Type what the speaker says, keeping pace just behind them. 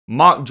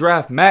Mock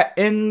Draft Matt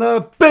in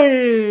the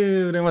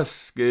building.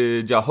 What's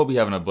good, y'all? Hope you're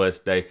having a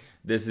blessed day.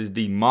 This is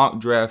the Mock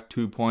Draft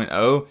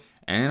 2.0,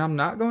 and I'm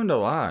not going to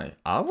lie.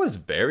 I was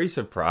very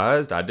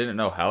surprised. I didn't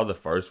know how the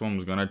first one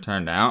was going to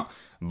turn out,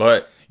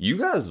 but you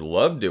guys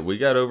loved it. We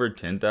got over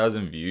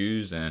 10,000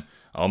 views and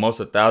almost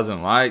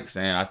 1,000 likes,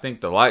 and I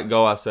think the like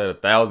goal, I said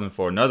 1,000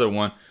 for another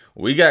one.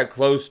 We got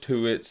close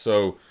to it,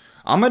 so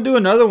I'm going to do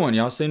another one.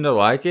 Y'all seem to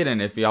like it,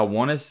 and if y'all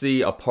want to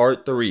see a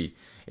part 3,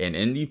 and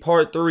in the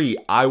part 3,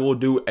 I will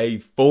do a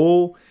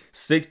full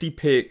 60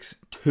 picks,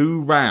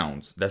 2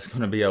 rounds. That's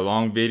going to be a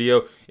long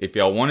video. If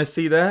y'all want to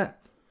see that,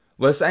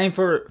 let's aim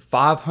for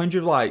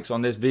 500 likes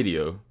on this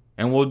video,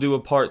 and we'll do a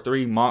part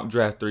 3 mock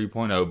draft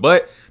 3.0.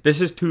 But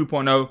this is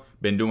 2.0.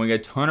 Been doing a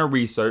ton of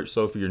research,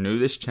 so if you're new to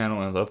this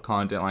channel and love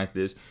content like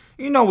this,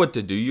 you know what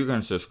to do. You're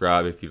going to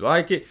subscribe if you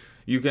like it.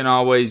 You can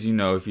always,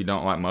 if you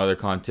don't like my other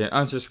content,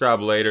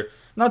 unsubscribe later.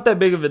 Not that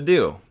big of a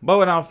deal. But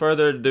without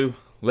further ado,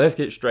 let's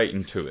get straight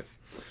into it.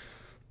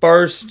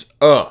 First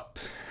up,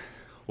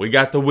 we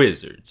got the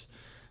Wizards.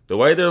 The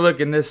way they're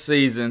looking this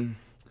season,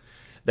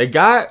 they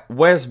got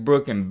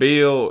Westbrook and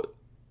Beal.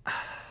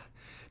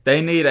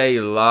 They need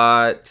a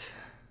lot.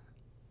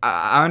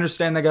 I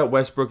understand they got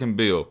Westbrook and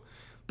Beal,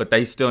 but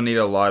they still need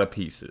a lot of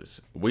pieces.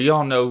 We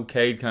all know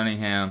Cade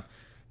Cunningham,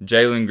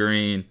 Jalen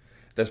Green.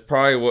 That's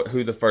probably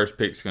who the first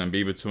pick's going to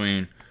be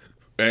between.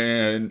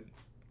 And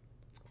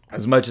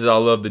as much as I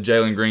love the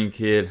Jalen Green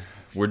kid,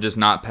 we're just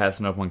not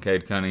passing up on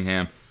Cade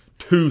Cunningham.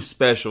 Too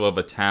special of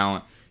a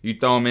talent. You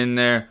throw him in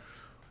there,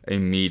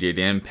 immediate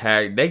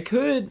impact. They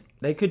could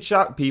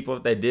shock people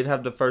if they did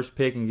have the first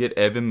pick and get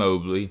Evan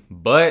Mobley.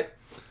 But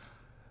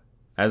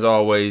as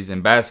always,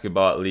 in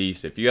basketball at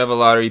least, if you have a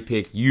lottery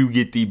pick, you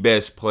get the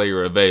best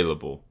player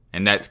available,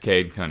 and that's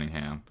Cade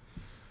Cunningham.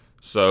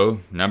 So,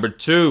 number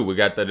 2, we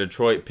got the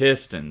Detroit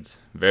Pistons.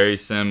 Very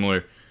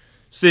similar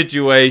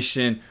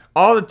situation.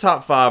 All the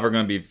top 5 are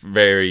going to be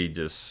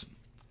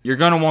you're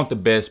going to want the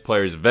best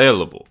players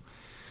available.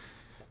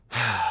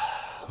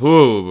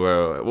 Ooh,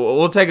 bro.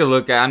 We'll take a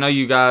look at. I know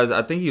you guys.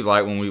 I think you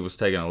liked when we was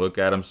taking a look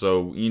at them.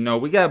 So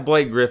we got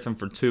Blake Griffin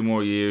for 2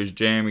 more years.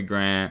 Jeremy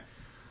Grant,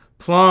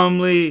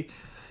 Plumlee.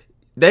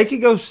 They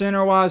could go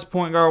center wise,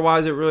 point guard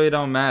wise. It really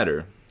don't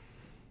matter.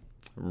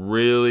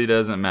 Really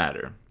doesn't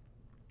matter.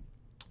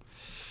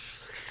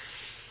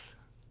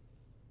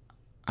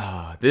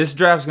 This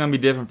draft's gonna be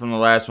different from the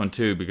last one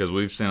too, because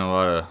we've seen a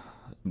lot of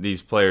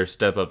these players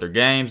step up their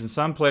games and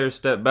some players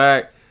step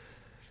back.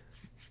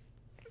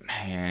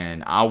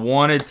 Man, I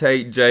want to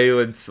take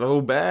Jalen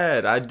so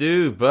bad. I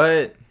do,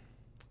 but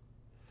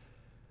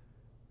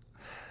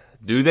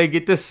do they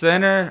get the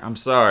center? I'm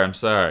sorry.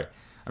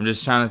 I'm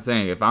just trying to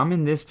think. If I'm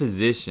in this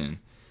position,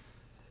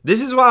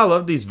 this is why I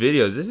love these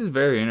videos. This is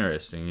very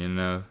interesting,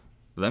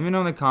 Let me know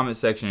in the comment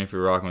section if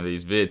you're rocking with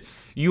these vids.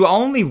 You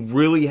only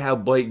really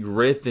have Blake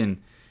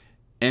Griffin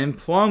and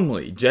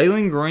Plumlee.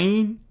 Jalen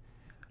Green,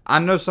 I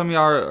know some of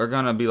y'all are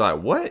going to be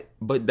like, what?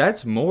 But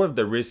that's more of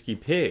the risky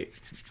pick.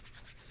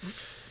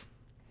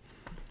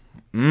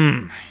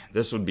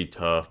 This would be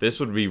tough. This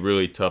would be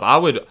really tough.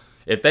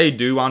 If they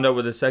do wind up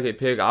with a second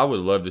pick, I would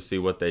love to see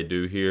what they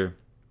do here.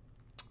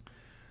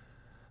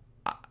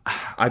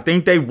 I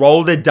think they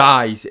roll the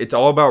dice. It's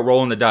all about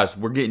rolling the dice.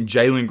 We're getting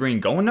Jalen Green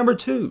going number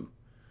 2.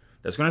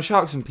 That's going to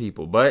shock some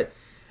people, but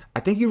I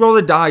think you roll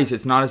the dice.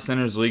 It's not a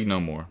center's league no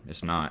more.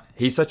 It's not.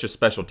 He's such a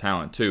special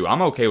talent too.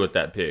 I'm okay with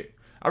that pick.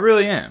 I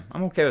really am.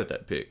 I'm okay with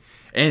that pick.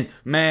 And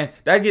man,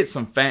 that gets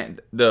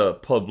the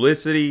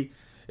publicity.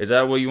 Is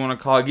that what you want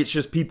to call it? Gets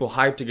just people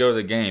hyped to go to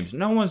the games.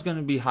 No one's going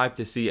to be hyped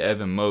to see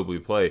Evan Mobley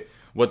play.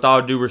 With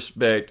all due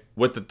respect,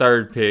 with the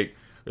 3rd pick,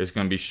 it's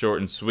going to be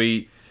short and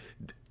sweet.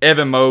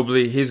 Evan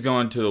Mobley, he's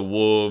going to the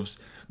Wolves.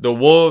 The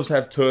Wolves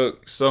have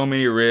took so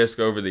many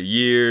risks over the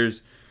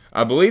years.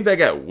 I believe they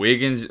got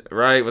Wiggins,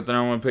 right, with the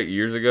number 1 pick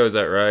years ago. Is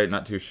that right?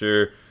 Not too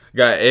sure.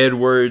 Got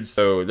Edwards.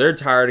 So they're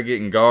tired of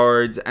getting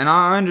guards. And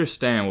I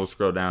understand. We'll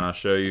scroll down. I'll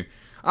show you.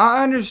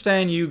 I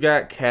understand you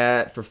got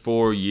Cat for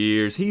 4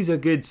 years. He's a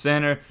good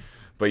center,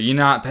 but you're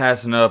not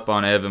passing up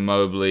on Evan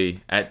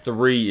Mobley at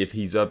 3 if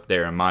he's up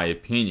there, in my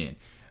opinion.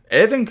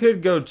 Evan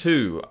could go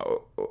 2.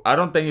 I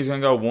don't think he's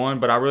going to go 1,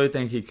 but I really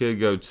think he could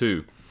go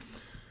 2.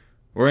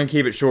 We're going to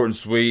keep it short and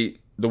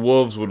sweet. The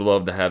Wolves would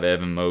love to have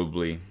Evan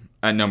Mobley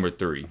at number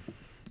 3,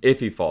 if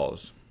he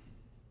falls.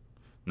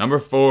 Number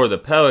 4, the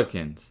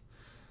Pelicans.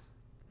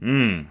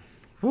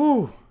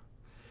 Whew.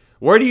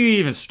 Where do you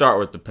even start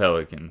with the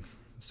Pelicans?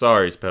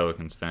 Sorry,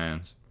 Pelicans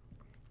fans.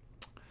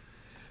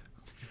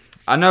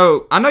 I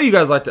know you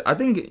guys like to. I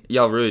think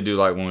y'all really do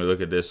like when we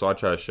look at this, so I'll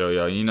try to show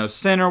y'all.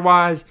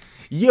 Center-wise,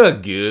 you're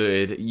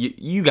good.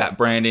 You got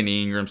Brandon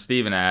Ingram,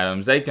 Steven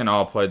Adams. They can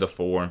all play the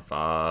 4 and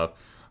 5.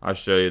 I'll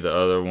show you the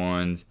other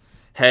ones.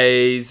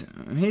 Hayes,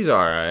 he's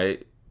all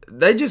right.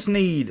 They just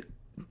need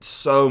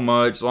so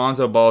much.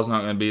 Lonzo Ball's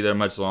not going to be there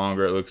much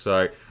longer, it looks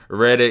like.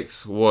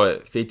 Redick's,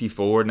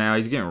 54 now?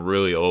 He's getting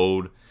really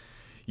old.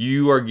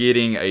 You are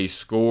getting a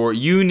score.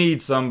 You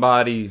need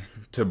somebody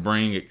to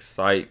bring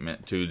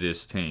excitement to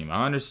this team.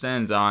 I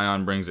understand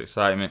Zion brings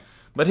excitement,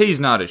 But he's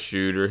not a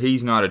shooter.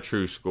 He's not a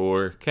true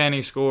scorer. Can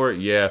he score?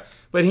 Yeah.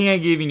 But he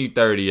ain't giving you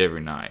 30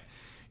 every night.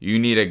 You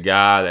need a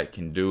guy that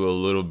can do a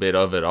little bit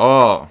of it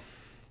all.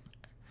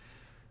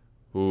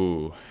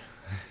 Ooh.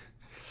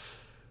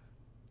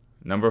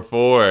 Number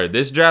 4.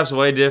 This draft's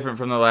way different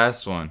from the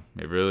last one.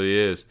 It really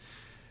is.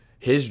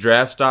 His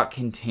draft stock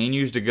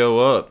continues to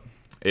go up.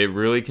 It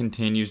really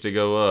continues to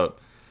go up.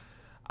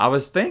 I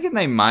was thinking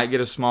they might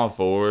get a small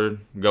forward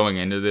going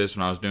into this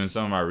when I was doing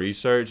some of my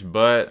research,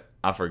 but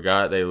I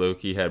forgot they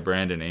low-key had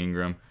Brandon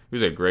Ingram,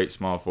 who's a great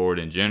small forward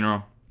in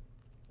general.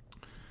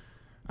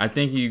 I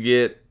think you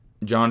get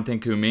Jonathan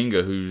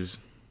Kuminga, who's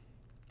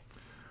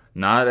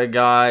not a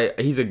guy.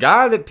 He's a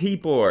guy that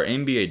people or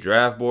NBA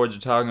draft boards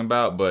are talking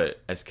about,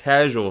 but as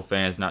casual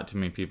fans, not too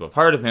many people have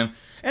heard of him.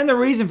 And the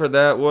reason for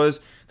that was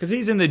because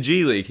he's in the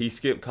G League. He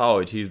skipped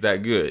college. He's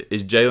that good.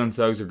 Is Jalen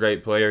Suggs a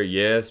great player?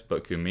 Yes,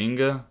 but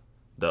Kuminga,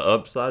 the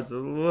upside's a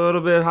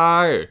little bit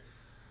higher.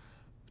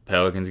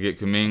 Pelicans get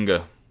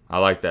Kuminga. I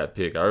like that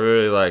pick. I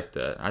really like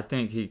that. I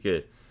think he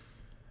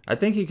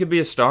could be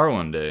a star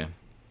one day.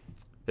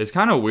 It's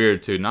kind of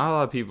weird too. Not a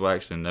lot of people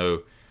actually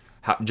know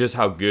just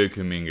how good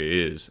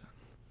Kuminga is.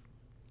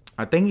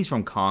 I think he's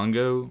from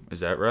Congo. Is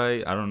that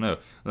right? I don't know.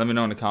 Let me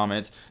know in the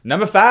comments.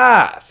 Number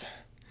 5.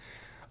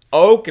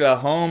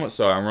 Oklahoma.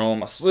 Sorry, I'm rolling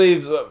my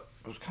sleeves up.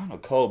 It was kind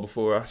of cold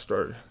before I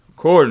started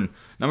recording.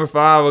 Number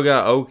 5, we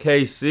got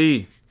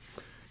OKC.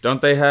 Don't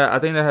they have, I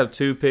think they have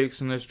 2 picks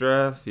in this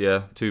draft.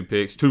 Yeah, 2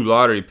 picks. 2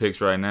 lottery picks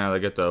right now. They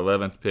get the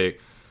 11th pick.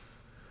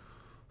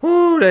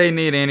 Whoo, they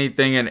need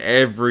anything and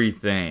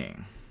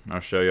everything. I'll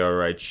show y'all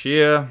right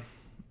here.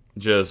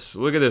 Just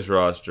look at this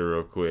roster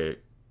real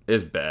quick.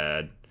 It's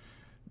bad.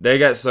 They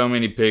got so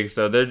many picks,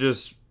 though. They're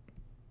just,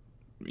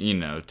 you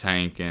know,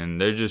 tanking.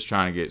 They're just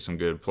trying to get some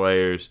good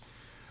players.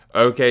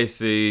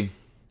 OKC,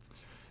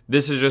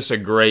 this is just a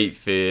great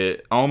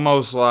fit.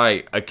 Almost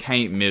like a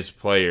can't-miss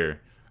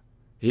player.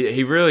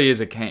 He really is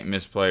a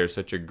can't-miss player.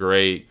 Such a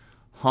great,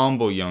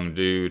 humble young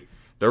dude.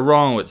 They're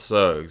wrong with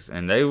Suggs,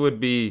 and they would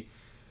be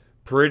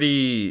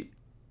pretty...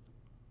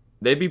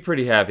 They'd be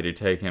pretty happy to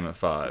take him at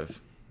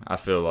 5. I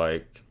feel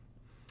like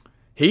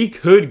he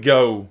could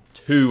go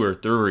 2 or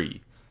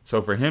 3.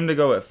 So for him to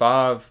go at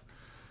 5,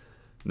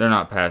 they're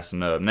not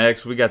passing up.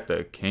 Next, we got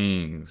the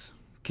Kings.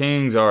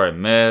 Kings are a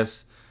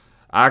mess.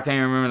 I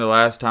can't remember the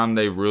last time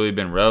they've really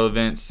been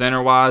relevant.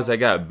 Center-wise, they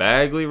got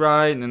Bagley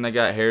right, and then they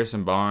got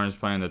Harrison Barnes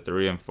playing the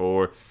 3 and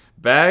 4.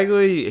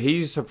 Bagley,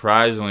 he's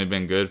surprisingly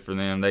been good for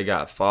them. They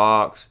got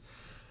Fox.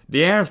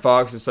 De'Aaron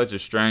Fox is such a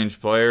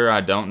strange player. I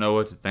don't know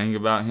what to think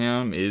about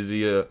him. Is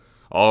he a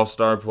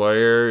all-star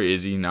player?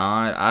 Is he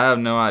not? I have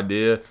no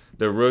idea.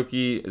 The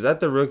rookie, is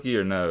that the rookie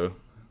or no?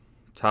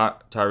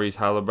 Tyrese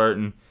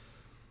Halliburton.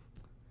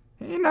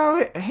 You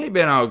know, he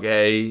been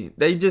okay.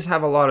 They just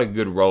have a lot of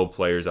good role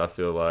players, I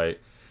feel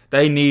like.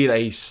 They need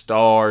a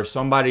star.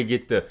 Somebody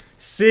get the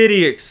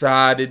city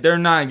excited. They're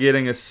not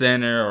getting a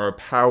center or a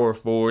power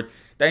forward.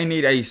 They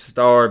need a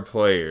star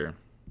player.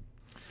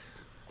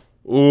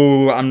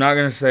 Ooh, I'm not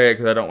going to say it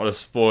because I don't want to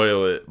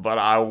spoil it. But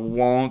I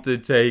want to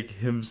take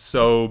him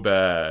so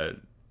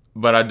bad.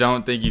 But I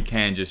don't think you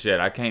can just yet.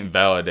 I can't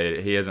validate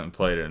it. He hasn't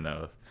played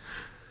enough.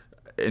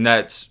 And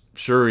that's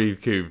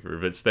Sharife Cooper.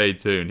 But stay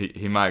tuned.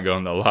 He might go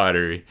in the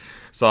lottery.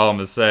 That's all I'm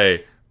going to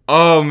say.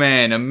 Oh,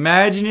 man.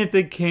 Imagine if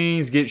the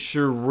Kings get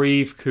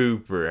Sharife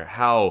Cooper.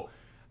 How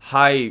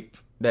hype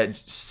that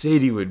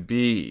city would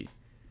be.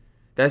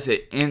 That's an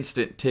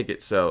instant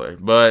ticket seller.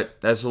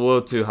 But that's a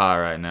little too high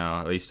right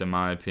now, at least in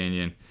my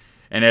opinion.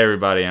 And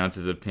everybody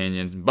else's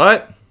opinions.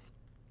 But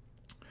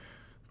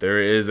there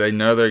is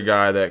another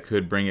guy that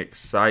could bring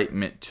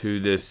excitement to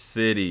this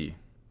city.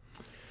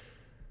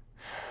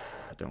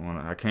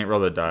 I can't roll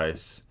the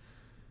dice.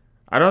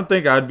 I don't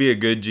think I'd be a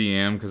good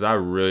GM because I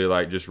really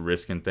like just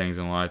risking things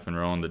in life and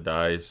rolling the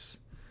dice.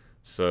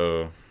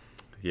 So,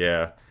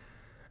 yeah.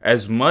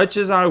 As much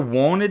as I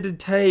wanted to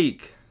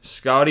take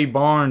Scotty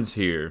Barnes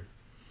here,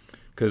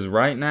 because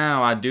right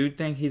now I do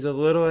think he's a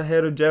little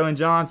ahead of Jalen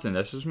Johnson.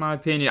 That's just my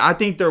opinion. I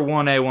think they're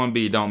 1A,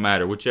 1B. Don't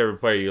matter. Whichever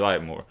player you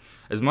like more.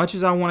 As much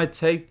as I want to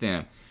take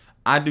them,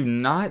 I do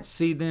not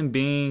see them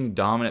being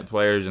dominant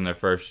players in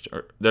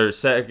their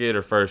second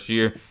or first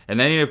year. And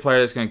they need a player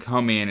that's going to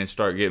come in and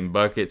start getting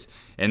buckets.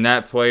 And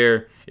that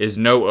player is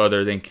no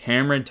other than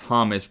Cameron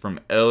Thomas from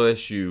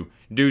LSU.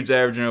 Dude's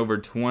averaging over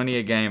 20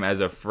 a game as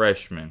a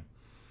freshman.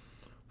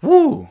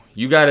 Woo!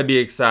 You got to be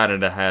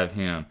excited to have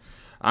him.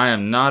 I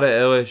am not an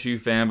LSU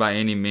fan by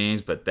any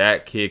means, but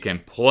that kid can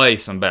play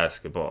some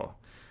basketball.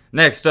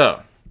 Next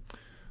up,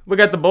 we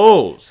got the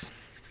Bulls.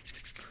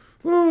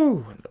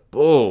 Woo! The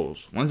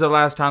Bulls. When's the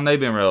last time they've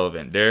been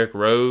relevant? Derrick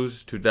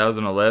Rose,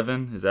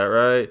 2011. Is that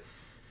right?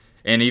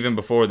 And even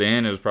before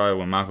then, it was probably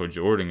when Michael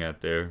Jordan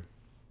got there.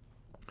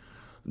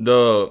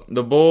 The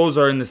Bulls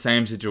are in the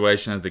same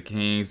situation as the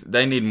Kings.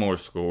 They need more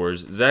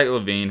scores. Zach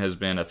LaVine has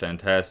been a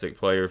fantastic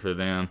player for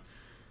them.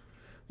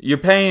 You're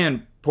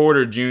paying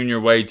Porter Jr.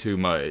 way too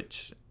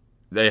much.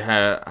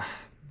 It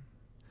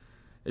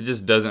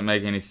just doesn't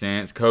make any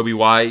sense. Kobe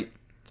White,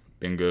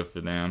 been good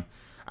for them.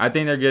 I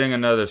think they're getting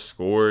another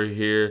scorer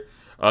here.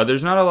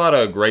 There's not a lot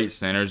of great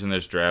centers in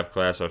this draft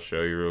class. I'll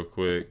show you real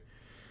quick.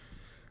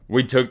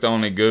 We took the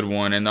only good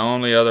one, and the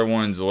only other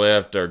ones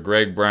left are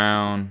Greg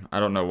Brown. I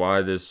don't know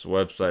why this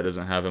website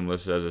doesn't have him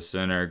listed as a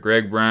center.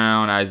 Greg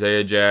Brown,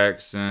 Isaiah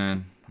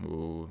Jackson.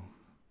 Ooh.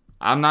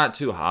 I'm not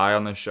too high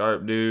on the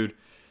Sharp dude.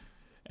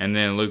 And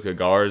then Luka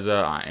Garza,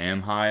 I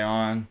am high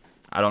on.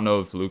 I don't know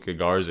if Luka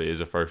Garza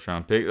is a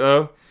first-round pick,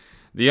 though.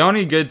 The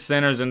only good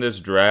centers in this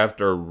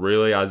draft are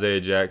really Isaiah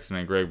Jackson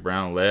and Greg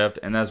Brown left,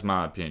 and that's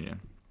my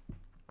opinion.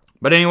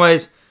 But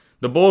anyways,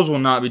 the Bulls will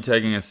not be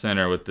taking a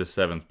center with this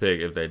 7th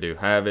pick if they do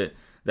have it.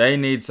 They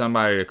need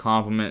somebody to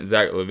complement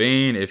Zach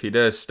LaVine. If he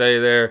does stay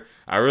there,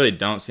 I really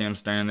don't see him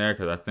staying there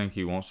because I think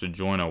he wants to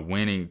join a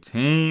winning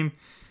team.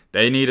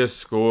 They need a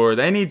scorer.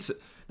 They need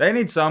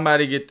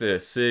somebody to get the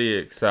city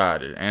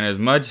excited. And as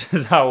much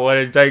as I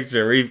want to take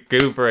Sharife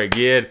Cooper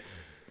again,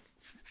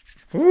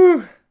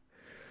 whew,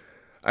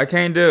 I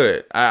can't do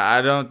it.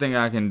 I don't think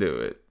I can do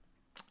it.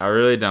 I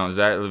really don't.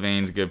 Zach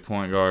LaVine's a good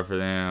point guard for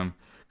them.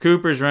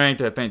 Cooper's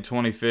ranked, I think,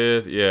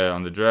 25th. Yeah,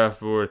 on the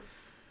draft board.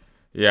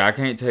 Yeah, I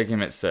can't take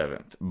him at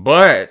 7th.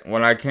 But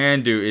what I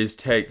can do is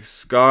take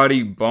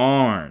Scotty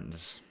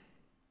Barnes.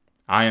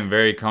 I am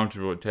very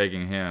comfortable with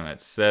taking him at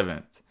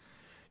 7th.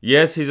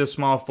 Yes, he's a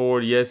small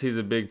forward. Yes, he's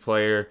a big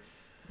player.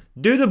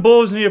 Do the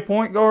Bulls need a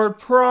point guard?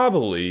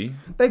 Probably.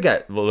 They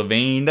got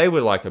LaVine. They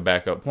would like a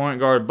backup point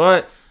guard.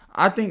 But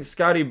I think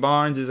Scotty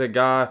Barnes is a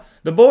guy.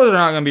 The Bulls are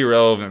not going to be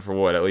relevant for,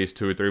 what, at least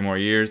 2 or 3 more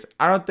years.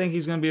 I don't think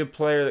he's going to be a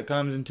player that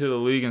comes into the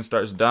league and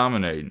starts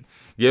dominating.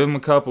 Give him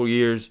a couple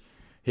years.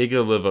 He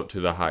could live up to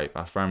the hype.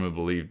 I firmly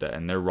believe that.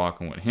 And they're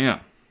rocking with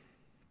him.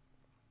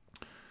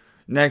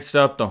 Next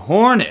up, the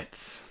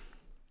Hornets.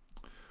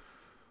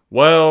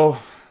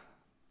 Well,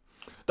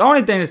 the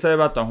only thing to say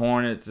about the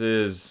Hornets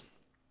is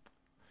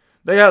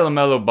they got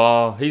LaMelo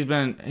Ball. He's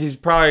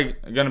probably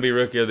going to be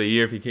Rookie of the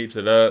Year if he keeps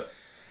it up.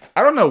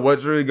 I don't know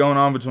what's really going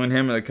on between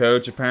him and the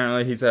coach.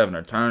 Apparently, he's having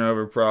a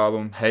turnover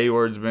problem.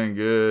 Hayward's been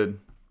good.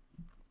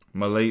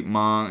 Malik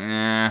Monk,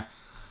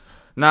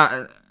 you know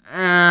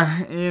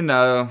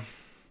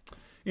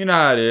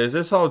how it is.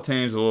 This whole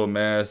team's a little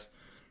mess.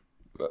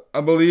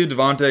 I believe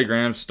Devontae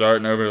Graham's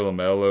starting over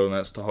LaMelo, and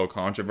that's the whole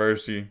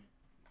controversy.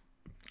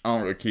 I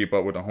don't really keep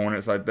up with the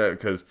Hornets like that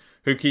because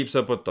who keeps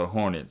up with the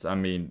Hornets? I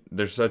mean,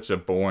 they're such a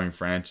boring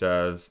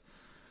franchise.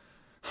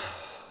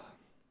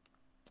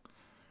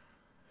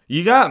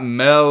 You got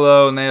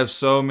Melo, and they have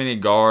so many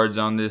guards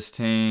on this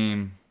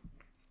team.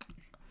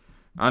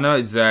 I know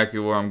exactly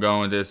where I'm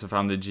going with this if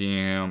I'm the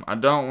GM. I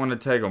don't want to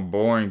take a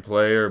boring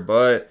player,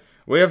 but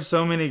we have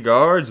so many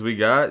guards, we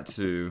got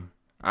to.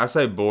 I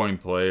say boring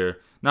player,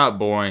 not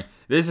boring.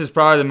 This is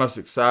probably the most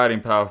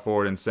exciting power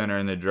forward and center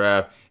in the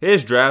draft.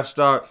 His draft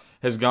stock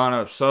has gone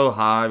up so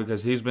high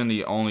because he's been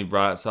the only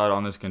bright side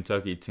on this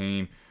Kentucky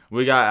team.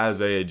 We got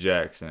Isaiah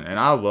Jackson, and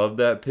I love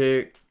that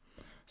pick.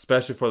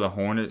 Especially for the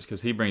Hornets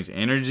because he brings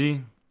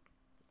energy.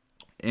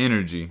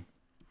 And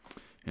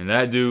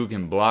that dude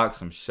can block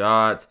some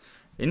shots.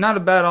 He's not a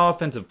bad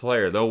offensive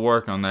player. They'll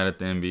work on that at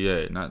the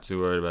NBA. Not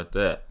too worried about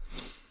that.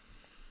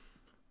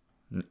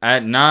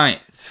 At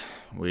 9th,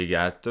 we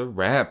got the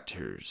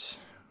Raptors.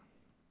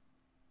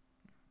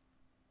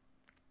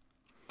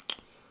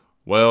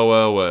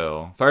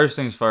 Well. First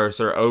things first,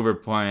 they're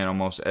overplaying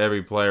almost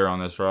every player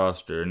on this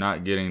roster.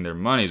 Not getting their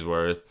money's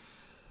worth.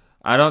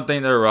 I don't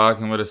think they're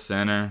rocking with a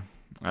center.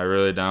 I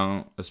really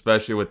don't,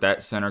 especially with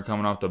that center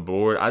coming off the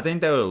board. I think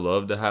they would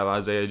love to have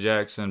Isaiah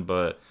Jackson,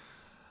 but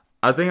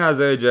I think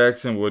Isaiah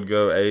Jackson would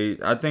go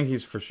 8. I think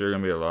he's for sure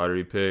going to be a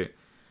lottery pick.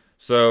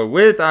 So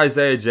with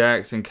Isaiah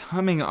Jackson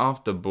coming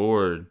off the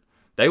board,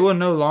 they will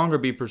no longer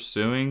be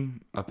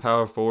pursuing a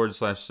power forward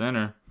 /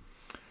 center,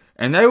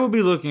 and they will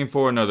be looking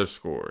for another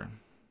scorer.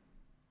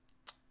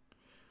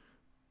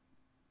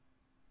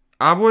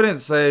 I wouldn't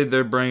say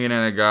they're bringing in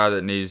a guy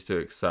that needs to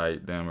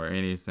excite them or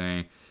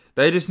anything.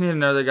 They just need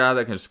another guy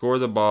that can score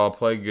the ball,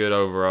 play good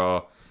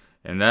overall.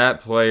 And that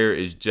player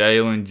is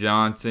Jalen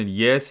Johnson.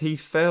 Yes, he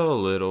fell a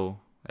little.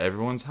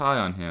 Everyone's high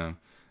on him.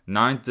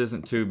 9th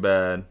isn't too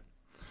bad.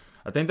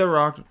 I think the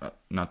Raptors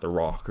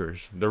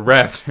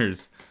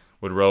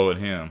would roll with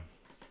him.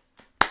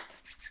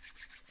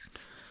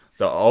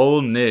 The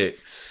old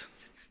Knicks.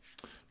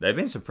 They've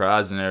been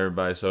surprising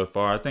everybody so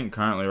far. I think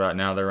currently right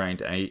now they're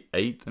ranked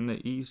 8th in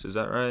the East. Is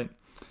that right?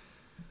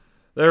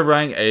 They're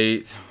ranked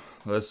 8th.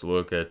 Let's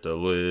look at the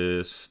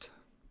list.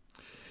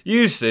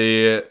 You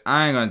see it.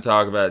 I ain't going to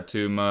talk about it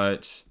too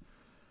much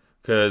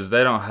because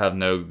they don't have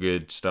no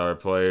good star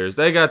players.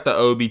 They got the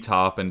Obi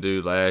Toppin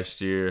dude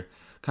last year.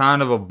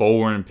 Kind of a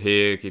boring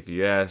pick if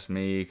you ask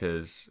me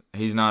because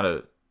he's not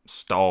a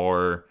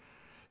star.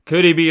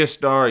 Could he be a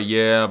star?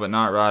 Yeah, but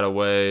not right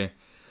away.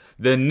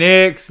 The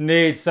Knicks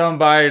need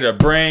somebody to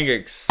bring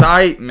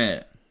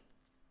excitement.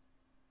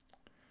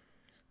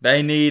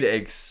 They need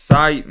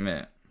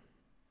excitement.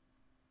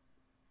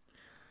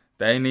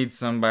 They need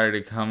somebody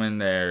to come in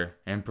there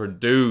and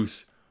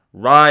produce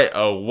right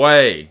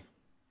away.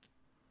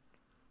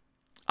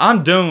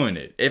 I'm doing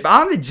it. If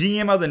I'm the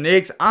GM of the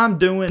Knicks, I'm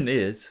doing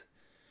this.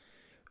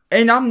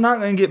 And I'm not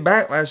going to get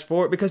backlash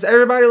for it because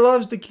everybody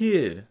loves the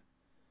kid.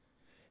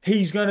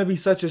 He's going to be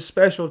such a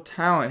special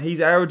talent. He's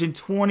averaging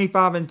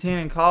 25 and 10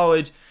 in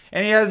college,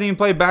 and he hasn't even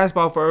played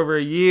basketball for over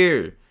a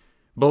year.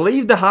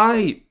 Believe the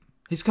hype.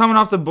 He's coming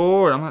off the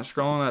board. I'm not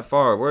scrolling that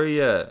far. Where are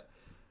you at?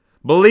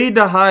 Believe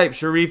the hype.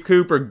 Sharife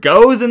Cooper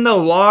goes in the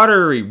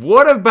lottery.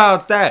 What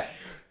about that?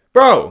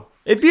 Bro,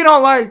 if you're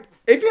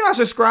not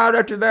subscribed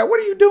after that, what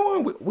are you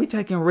doing? We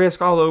taking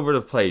risk all over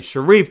the place.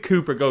 Sharife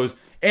Cooper goes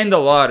in the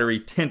lottery,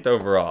 10th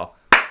overall.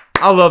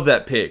 I love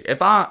that pick.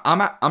 If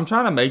I'm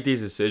trying to make these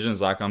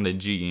decisions like I'm the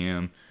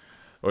GM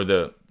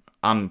or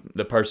I'm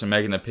the person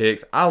making the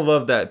picks. I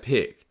love that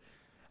pick.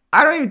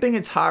 I don't even think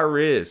it's high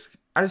risk.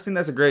 I just think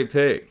that's a great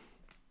pick.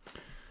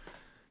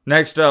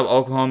 Next up,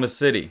 Oklahoma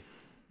City.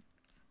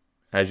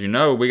 As you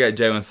know, we got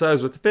Jalen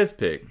Suggs with the 5th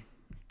pick.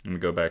 Let me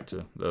go back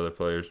to the other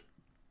players.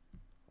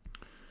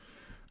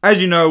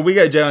 As you know, we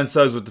got Jalen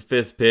Suggs with the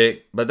 5th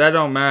pick, but that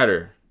don't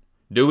matter.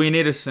 Do we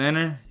need a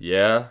center?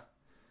 Yeah.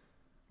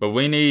 But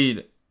we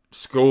need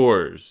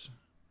scores.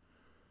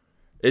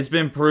 It's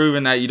been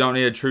proven that you don't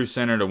need a true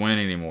center to win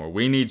anymore.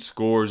 We need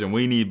scores and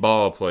we need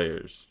ball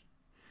players.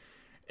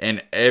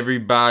 And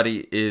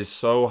everybody is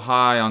so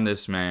high on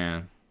this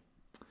man.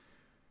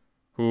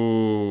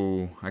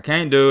 Ooh, I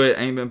can't do it.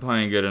 Ain't been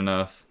playing good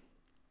enough.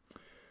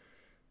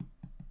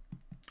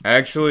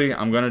 Actually,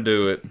 I'm going to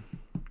do it.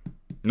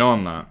 No,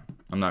 I'm not.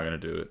 I'm not going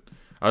to do it.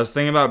 I was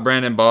thinking about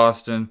Brandon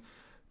Boston,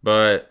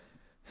 but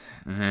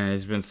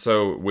he's been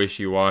so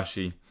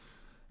wishy-washy.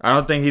 I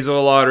don't think he's a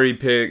lottery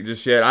pick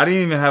just yet. I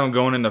didn't even have him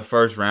going in the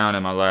first round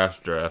in my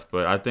last draft,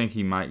 but I think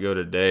he might go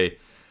today.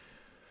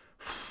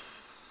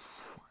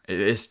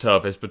 It's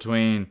tough. It's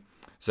between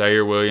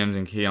Zaire Williams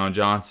and Keon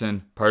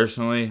Johnson.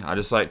 Personally, I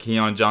just like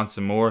Keon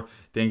Johnson more.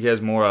 Think he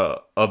has more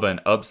of an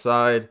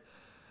upside.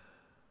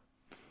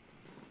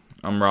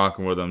 I'm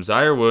rocking with him.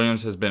 Zaire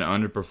Williams has been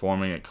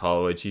underperforming at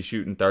college. He's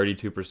shooting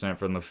 32%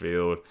 from the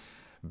field.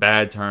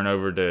 Bad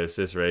turnover to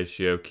assist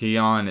ratio.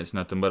 Keon, it's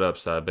nothing but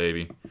upside,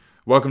 baby.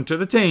 Welcome to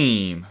the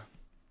team.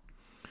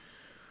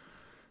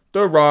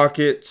 The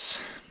Rockets.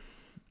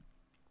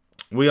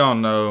 We all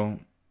know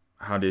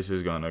how this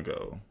is going to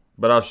go.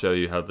 But I'll show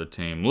you how the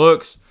team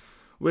looks.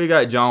 We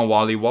got John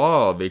Wally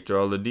Wall, Victor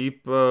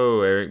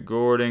Oladipo, Eric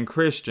Gordon,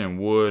 Christian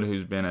Wood,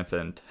 who's been a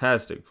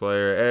fantastic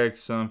player,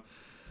 Exum.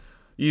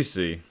 You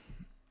see,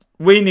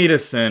 we need a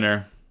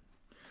center.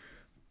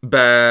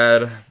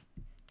 Bad.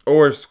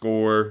 Or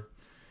score.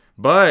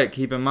 But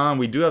keep in mind,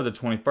 we do have the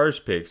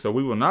 21st pick, so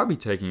we will not be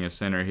taking a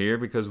center here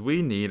because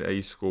we need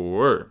a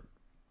scorer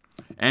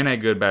and a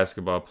good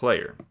basketball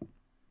player.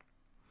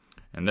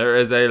 And there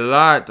is a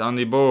lot on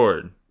the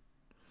board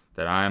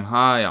that I am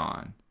high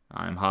on.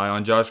 I am high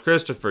on Josh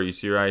Christopher, you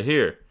see right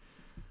here.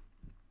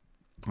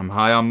 I'm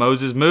high on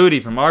Moses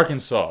Moody from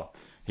Arkansas.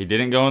 He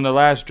didn't go in the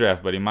last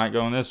draft, but he might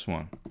go in this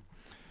one.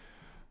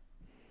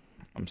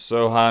 I'm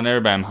so high on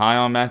everybody. I'm high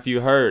on Matthew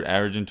Hurt,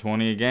 averaging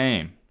 20 a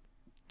game.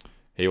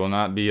 He will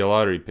not be a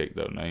lottery pick,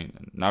 though.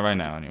 Not right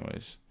now,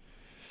 anyways.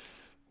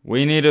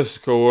 We need a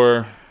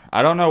score.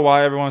 I don't know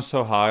why everyone's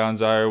so high on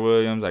Zaire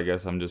Williams. I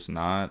guess I'm just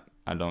not.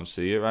 I don't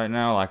see it right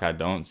now. Like I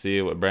don't see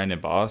it with Brandon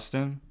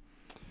Boston.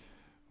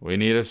 We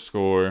need a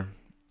score.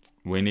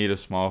 We need a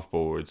small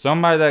forward.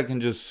 Somebody that can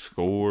just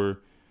score.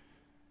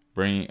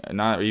 Bring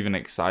not even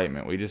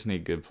excitement. We just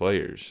need good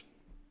players.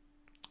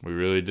 We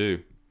really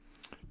do.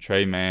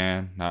 Trey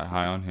Mann, not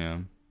high on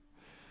him.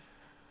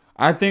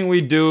 I think we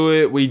do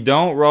it. We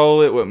don't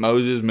roll it with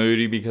Moses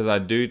Moody because I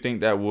do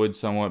think that would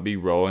somewhat be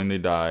rolling the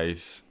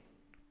dice.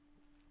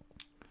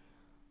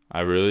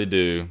 I really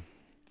do.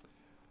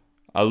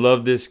 I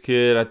love this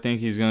kid. I think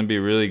he's going to be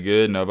really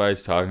good.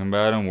 Nobody's talking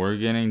about him. We're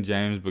getting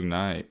James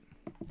McKnight.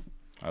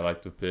 I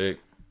like the pick.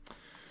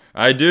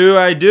 I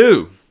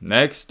do.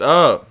 Next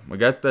up, we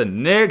got the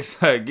Knicks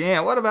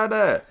again. What about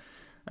that?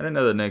 I didn't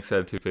know the Knicks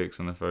had 2 picks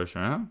in the first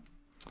round.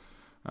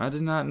 I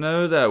did not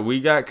know that. We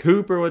got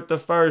Cooper with the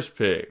 1st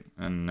pick.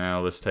 And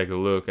now let's take a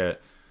look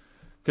at...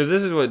 Because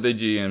this is what the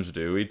GMs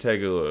do. We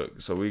take a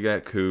look. So we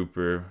got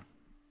Cooper.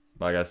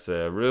 Like I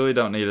said, really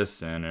don't need a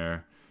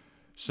center.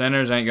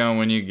 Centers ain't going to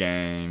win you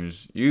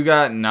games. You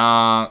got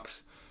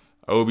Knox,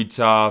 Obi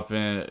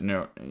Toppin.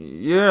 No,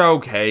 you're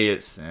okay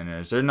at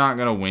centers. They're not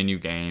going to win you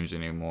games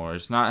anymore.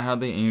 It's not how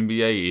the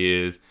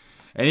NBA is.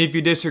 And if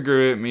you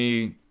disagree with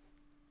me,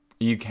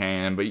 you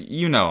can. But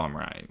you know I'm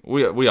right.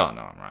 We all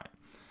know I'm right.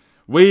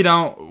 We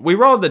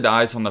rolled the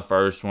dice on the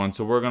first one,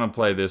 so we're going to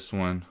play this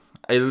one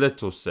a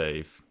little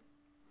safe.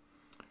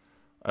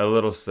 A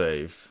little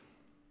safe.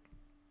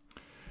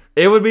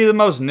 It would be the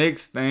most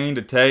Knicks thing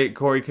to take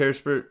Corey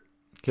Kispert.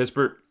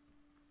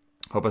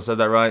 Hope I said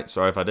that right.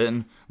 Sorry if I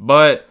didn't.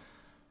 But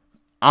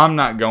I'm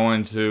not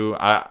going to.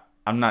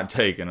 I'm not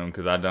taking him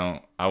because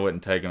I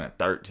wouldn't take him at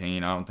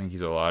 13. I don't think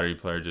he's a lottery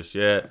player just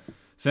yet.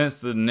 Since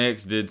the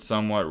Knicks did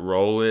somewhat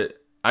roll it,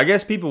 I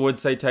guess people would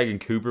say taking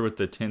Cooper with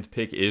the 10th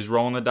pick is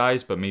rolling the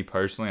dice, but me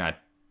personally, I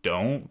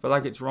don't feel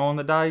like it's rolling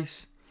the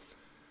dice.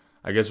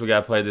 I guess we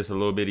got to play this a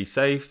little bitty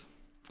safe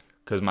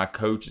because my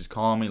coach is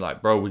calling me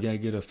like, bro, we got to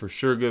get a for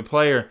sure good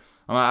player.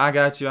 I'm like, I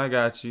got you, I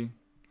got you.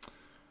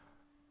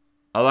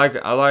 I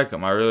like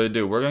him, I really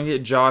do. We're gonna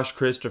get Josh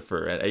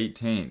Christopher at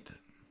 18th.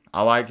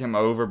 I like him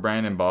over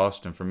Brandon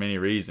Boston for many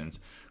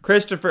reasons.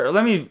 Christopher,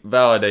 let me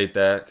validate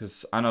that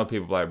because I know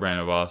people like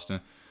Brandon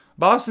Boston.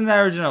 Boston's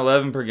averaging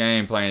 11 per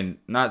game, playing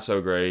not so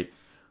great.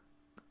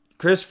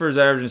 Christopher's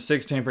averaging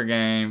 16 per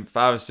game,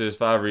 5 assists,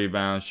 5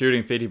 rebounds,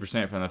 shooting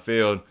 50% from the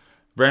field.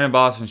 Brandon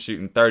Boston's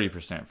shooting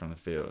 30% from the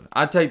field.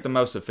 I take the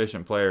most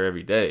efficient player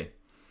every day.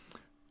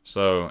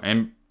 So,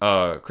 and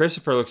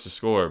Christopher looks to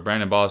score.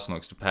 Brandon Boston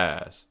looks to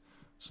pass.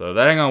 So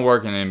that ain't gonna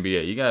work in the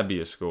NBA. You gotta be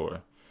a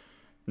scorer.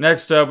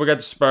 Next up, we got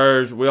the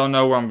Spurs. We all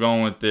know where I'm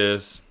going with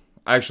this.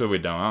 Actually, we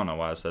don't. I don't know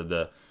why I said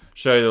that.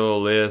 Show you the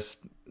little list.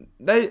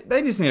 They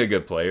just need a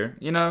good player,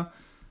 you know?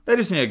 They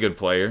just need a good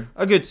player.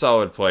 A good,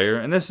 solid player.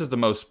 And this is the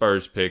most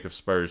Spurs pick of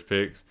Spurs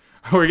picks.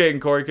 We're getting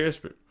Corey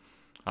Kispert.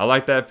 I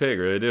like that pick.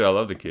 Really do. I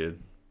love the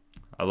kid.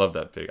 I love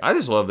that pick. I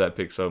just love that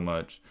pick so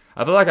much.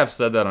 I feel like I've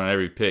said that on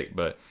every pick,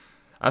 but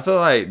I feel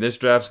like this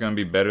draft's going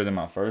to be better than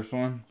my first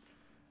one.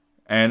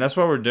 And that's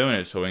why we're doing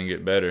it, so we can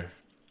get better.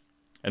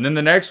 And then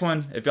the next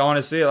one, if y'all want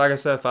to see it, like I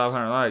said,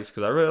 500 likes,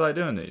 because I really like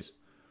doing these.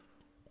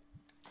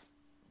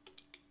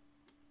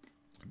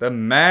 The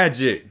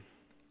Magic.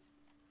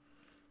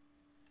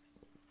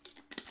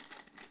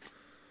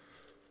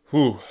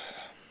 Whew.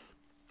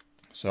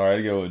 Sorry, I had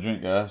to get a little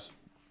drink, guys.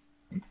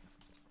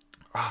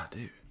 Ah,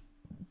 dude.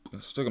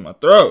 It's stuck in my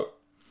throat.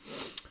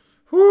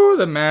 Whew,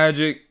 the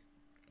Magic.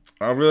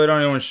 I really don't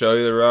even want to show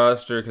you the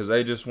roster because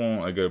they just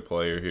want a good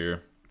player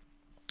here.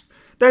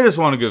 They just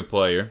want a good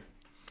player.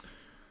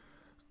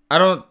 I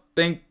don't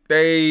think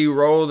they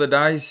roll the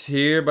dice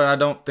here, but I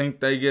don't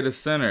think they get a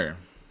center.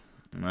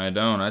 I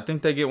don't. I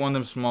think they get one of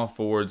them small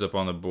forwards up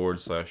on the board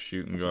 /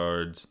 shooting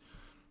guards.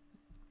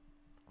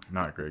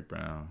 Not Greg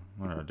Brown.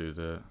 Why did I do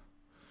that?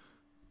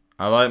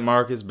 I like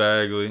Marcus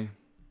Bagley.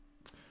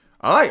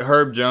 I like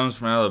Herb Jones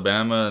from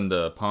Alabama and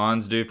the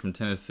Pons dude from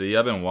Tennessee.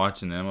 I've been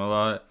watching them a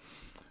lot.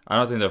 I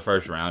don't think they're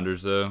first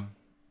rounders, though.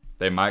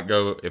 They might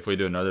go, if we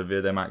do another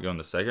vid, they might go in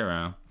the second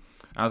round.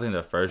 I don't think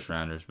they're first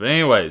rounders. But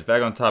anyways,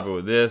 back on topic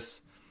with this.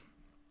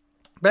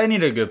 They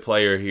need a good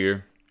player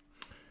here.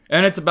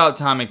 And it's about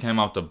time he came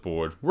off the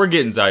board. We're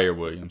getting Zaire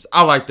Williams.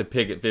 I like the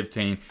pick at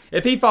 15.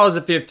 If he falls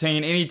at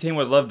 15, any team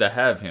would love to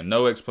have him.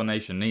 No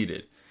explanation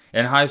needed.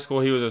 In high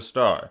school, he was a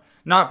star.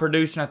 Not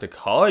producing at the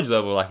college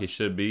level like he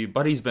should be,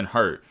 but he's been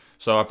hurt.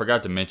 So I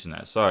forgot to mention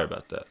that. Sorry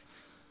about that.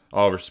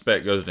 All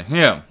respect goes to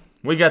him.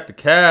 We got the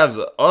Cavs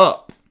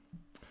up.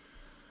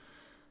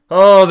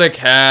 Oh, the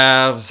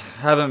Cavs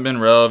haven't been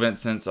relevant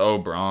since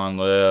Braun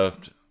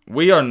left.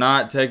 We are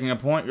not taking a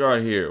point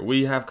guard here.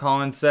 We have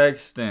Colin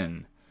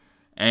Sexton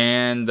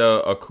and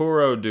the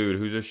Okoro dude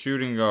who's a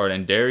shooting guard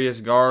and Darius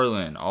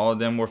Garland. All of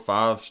them were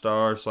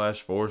 5-star /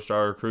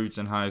 4-star recruits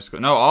in high school.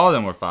 No, all of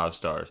them were 5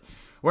 stars.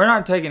 We're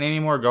not taking any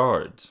more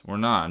guards. We're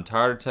not. I'm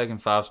tired of taking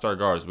 5-star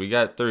guards. We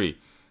got 3.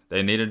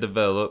 They need to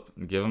develop.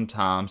 Give them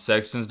time.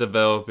 Sexton's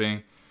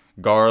developing.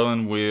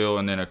 Garland will.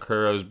 And then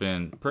Okuro's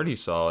been pretty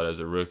solid as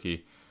a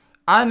rookie.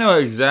 I know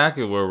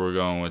exactly where we're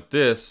going with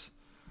this.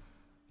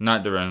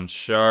 Not Duran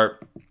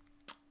Sharp.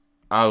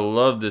 I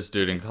love this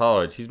dude in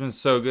college. He's been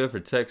so good for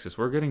Texas.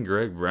 We're getting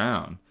Greg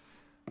Brown.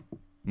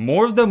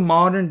 More of the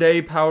modern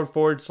day power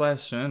forward /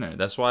 center.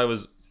 That's why it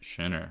was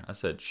center. I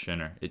said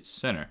center. It's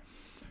center.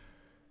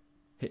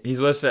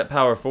 He's listed at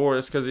power forward.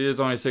 That's because he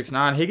is only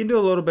 6'9". He can do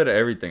a little bit of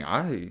everything.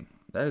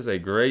 That is a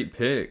great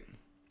pick.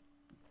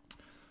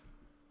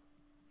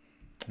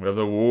 We have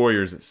the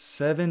Warriors at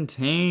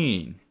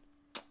 17.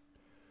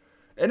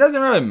 It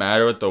doesn't really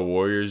matter what the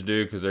Warriors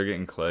do because they're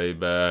getting Clay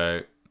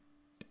back.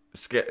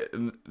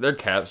 Their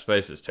cap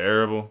space is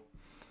terrible.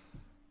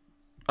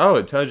 Oh,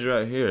 it tells you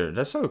right here.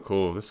 That's so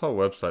cool. This whole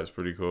website's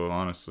pretty cool,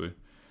 honestly.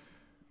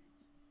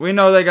 We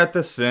know they got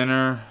the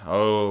center.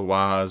 Oh,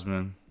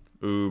 Wiseman,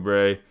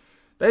 Oubre.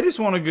 They just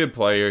want a good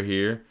player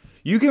here.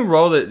 You can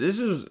roll it. This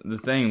is the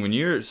thing. When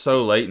you're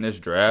so late in this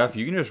draft,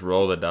 you can just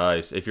roll the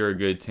dice if you're a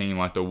good team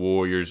like the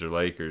Warriors or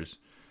Lakers.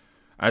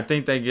 I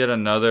think they get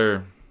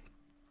another...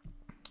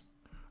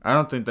 I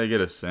don't think they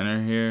get a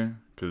center here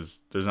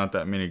because there's not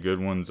that many good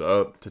ones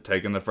up to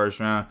take in the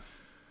first round.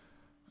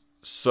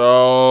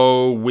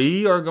 So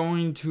we are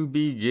going to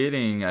be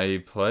getting a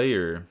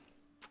player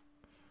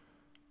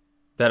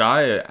that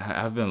I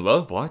have been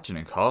loved watching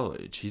in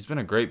college. He's been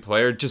a great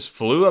player. Just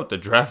flew up the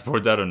draft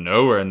boards out of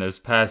nowhere in this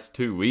past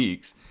 2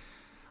 weeks.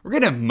 We're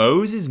getting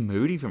Moses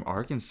Moody from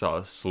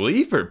Arkansas.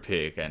 Sleeper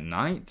pick at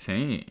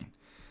 19.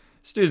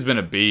 This dude's been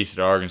a beast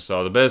at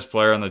Arkansas. The best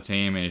player on the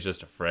team, and he's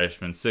just a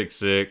freshman,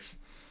 6'6".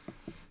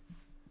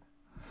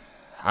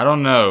 I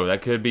don't know.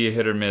 That could be a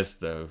hit or miss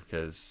though,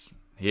 because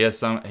he had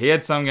some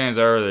games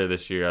earlier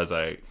this year. I was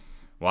like,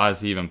 why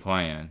is he even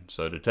playing?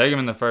 So to take him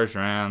in the first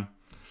round,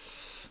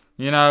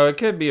 you know, it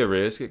could be a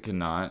risk. It could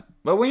not.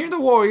 But when you're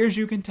the Warriors,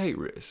 you can take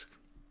risk.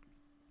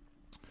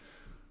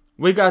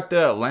 We got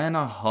the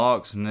Atlanta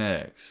Hawks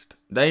next.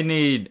 They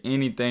need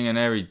anything and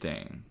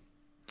everything.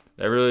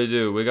 They really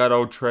do. We got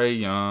old Trae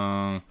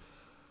Young.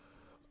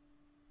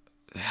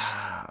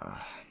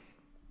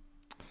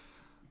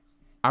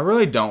 I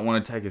really don't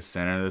want to take a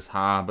center this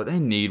high, but they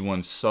need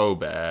one so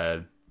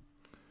bad.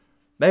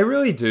 They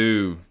really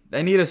do.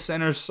 They need a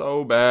center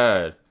so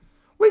bad.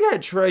 We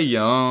got Trae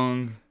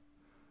Young,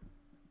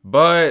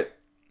 but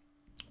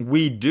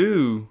we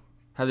do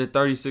have the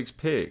 36th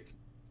pick.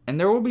 And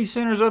there will be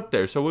centers up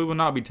there, so we will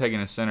not be taking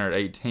a center at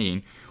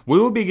 18. We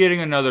will be getting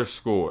another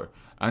scorer,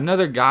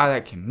 another guy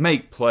that can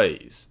make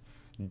plays,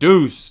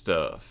 do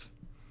stuff.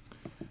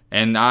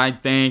 And I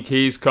think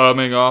he's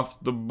coming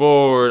off the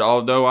board,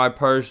 although I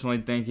personally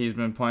think he's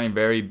been playing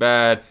very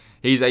bad.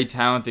 He's a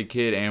talented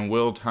kid and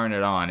will turn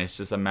it on. It's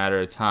just a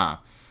matter of time.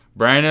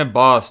 Brandon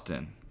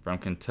Boston from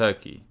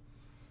Kentucky.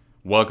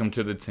 Welcome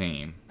to the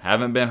team.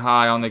 Haven't been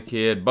high on the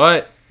kid,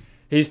 but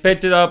he's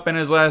picked it up in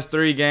his last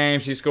 3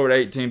 games. He scored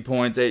 18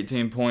 points,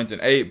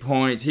 and 8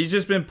 points. He's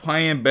just been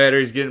playing better.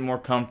 He's getting more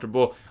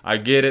comfortable. I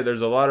get it.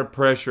 There's a lot of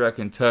pressure at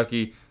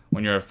Kentucky.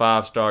 When you're a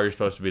 5-star, you're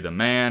supposed to be the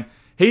man.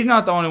 He's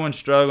not the only one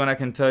struggling at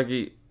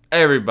Kentucky.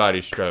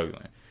 Everybody's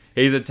struggling.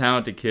 He's a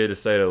talented kid, to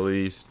say the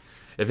least.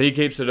 If he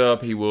keeps it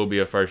up, he will be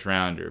a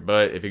first-rounder.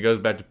 But if he goes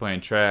back to playing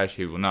trash,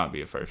 he will not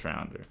be a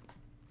first-rounder.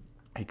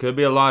 He could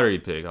be a lottery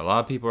pick. A lot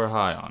of people are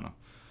high on him.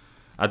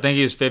 I think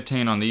he was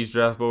 15 on these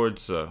draft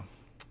boards, so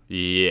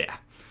yeah.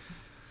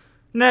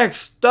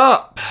 Next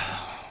up,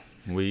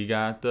 we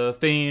got the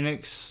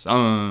Phoenix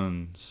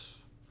Suns.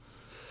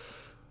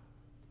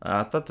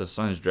 I thought the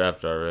Suns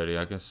drafted already.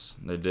 I guess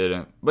they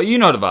didn't. But you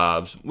know the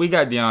vibes. We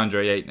got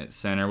DeAndre Ayton at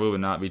center. We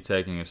would not be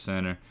taking a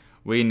center.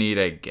 We need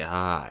a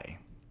guy.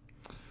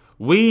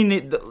 We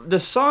need the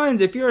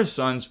Suns. If you're a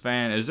Suns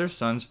fan, is there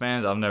Suns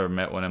fans? I've never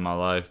met one in my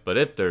life. But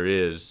if there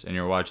is, and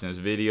you're watching this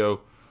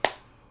video,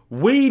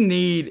 we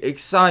need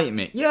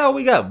excitement. Yeah,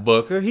 we got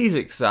Booker. He's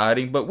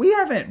exciting. But we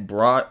haven't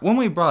brought, when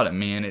we brought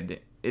him in,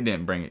 it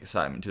didn't bring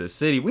excitement to the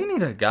city. We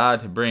need a guy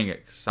to bring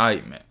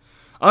excitement.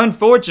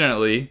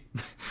 Unfortunately,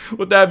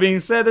 with that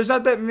being said, there's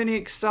not that many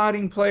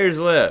exciting players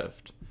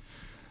left.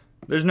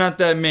 There's not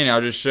that many.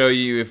 I'll just show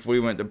you if we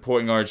went to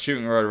point guard,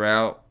 shooting guard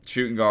route.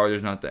 Shooting guard,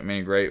 there's not that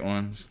many great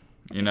ones,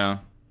 you know.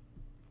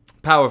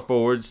 Power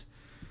forwards,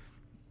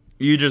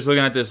 you just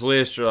looking at this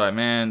list, you're like,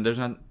 man,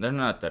 they're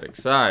not that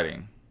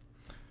exciting.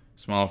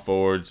 Small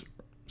forwards,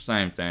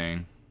 same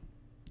thing.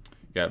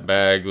 Got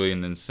Bagley,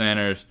 and then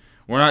centers.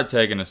 We're not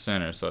taking a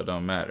center, so it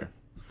don't matter.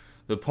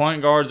 The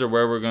point guards are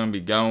where we're going to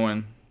be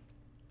going.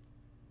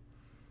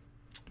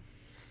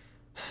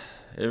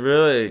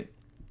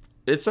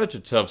 It's such a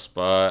tough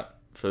spot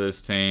for this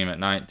team at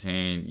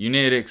 19. You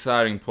need an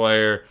exciting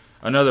player.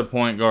 Another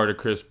point guard to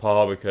Chris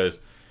Paul, because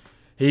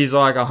he's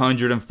like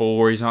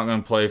 104. He's not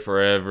going to play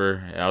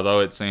forever, although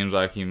it seems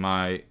like he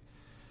might.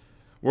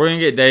 We're going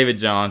to get David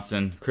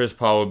Johnson. Chris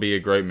Paul would be a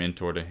great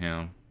mentor to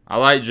him. I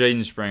like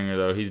Jaden Springer,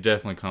 though. He's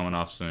definitely coming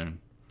off soon.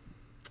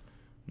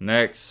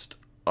 Next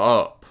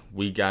up,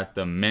 we got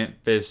the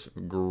Memphis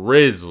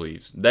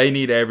Grizzlies. They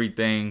need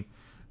everything.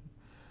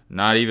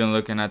 Not even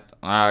looking at,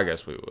 I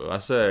guess we will. I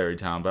say it every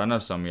time, but I know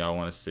some of y'all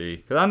want to see.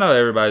 Because I know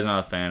everybody's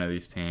not a fan of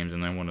these teams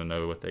and they want to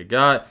know what they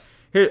got.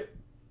 Here's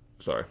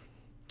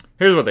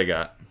what they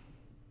got.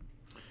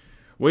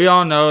 We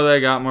all know they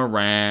got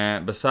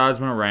Morant. Besides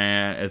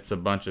Morant, it's a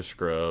bunch of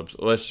scrubs.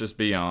 Let's just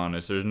be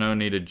honest. There's no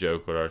need to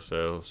joke with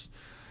ourselves.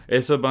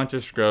 It's a bunch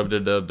of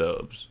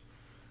scrub-to-dub-dubs.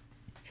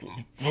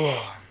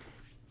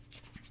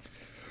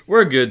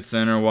 We're good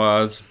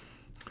center-wise.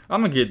 I'm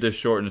going to get this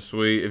short and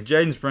sweet. If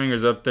Jaden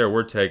Springer's up there,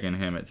 we're taking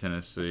him at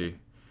Tennessee.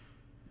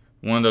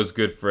 One of those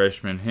good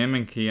freshmen. Him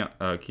and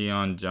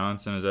Keon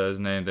Johnson, is that his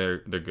name? They're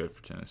good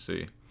for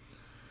Tennessee.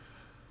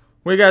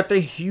 We got the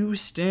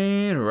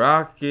Houston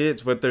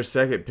Rockets with their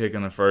 2nd pick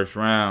in the 1st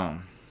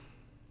round.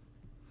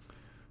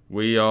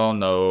 We all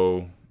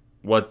know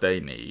what they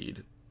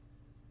need.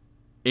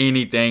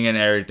 Anything and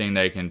everything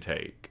they can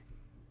take.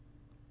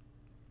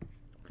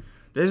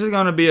 This is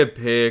going to be a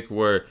pick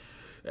where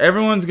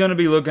everyone's going to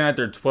be looking at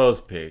their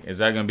 12th pick. Is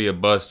that going to be a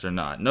bust or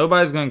not?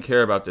 Nobody's going to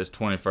care about this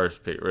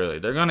 21st pick, really.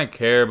 They're going to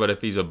care, but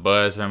if he's a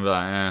bust, they're going to be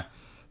like,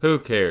 who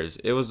cares?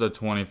 It was the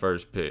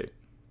 21st pick.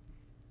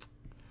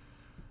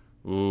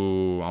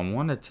 Ooh, I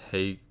want to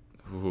take...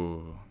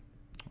 Ooh,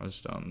 I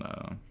just don't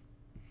know.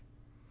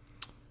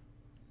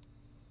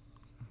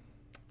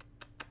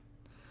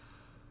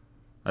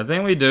 I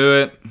think we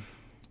do it.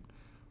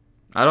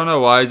 I don't know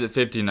why he's at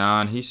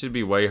 59. He should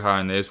be way higher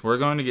than this. We're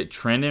going to get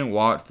Trendon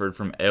Watford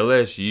from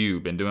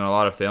LSU. Been doing a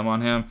lot of film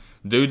on him.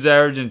 Dude's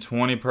averaging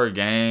 20 per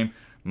game.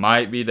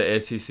 Might be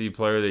the SEC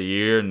Player of the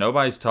Year.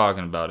 Nobody's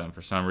talking about him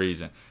for some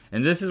reason.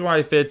 And this is why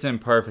he fits in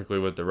perfectly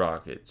with the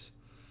Rockets.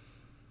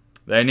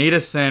 They need a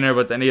center,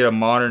 but they need a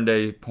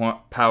modern-day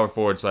power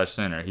forward /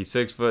 center. He's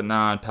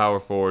 6'9", power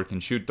forward,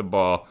 can shoot the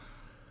ball.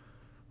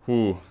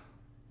 Whew.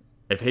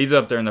 If he's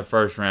up there in the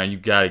 1st round, you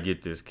got to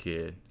get this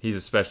kid. He's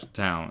a special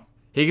talent.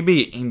 He could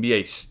be an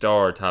NBA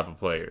star type of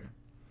player.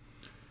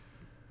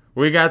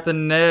 We got the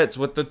Nets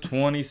with the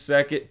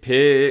 22nd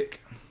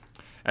pick.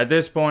 At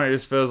this point, it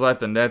just feels like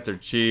the Nets are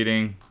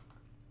cheating.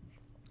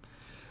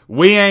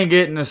 We ain't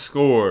getting a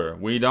scorer.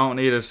 We don't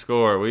need a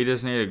scorer. We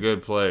just need a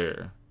good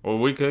player. Well,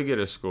 we could get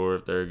a scorer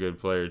if they're a good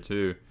player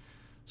too.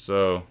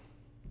 So,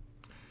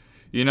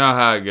 You know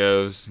how it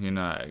goes. You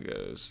know how it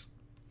goes.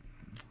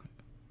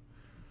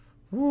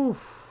 Whew.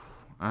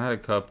 I had a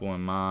couple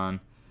in mind.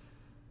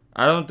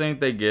 I don't think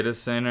they get a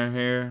center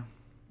here.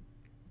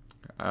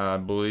 I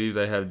believe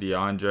they have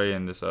DeAndre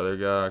and this other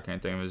guy. I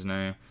can't think of his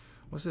name.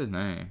 What's his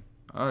name?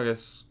 Oh, I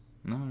guess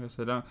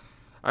I don't.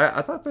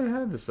 I thought they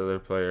had this other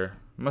player.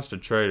 Must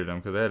have traded him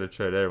because they had to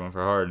trade everyone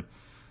for Harden.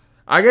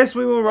 I guess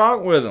we will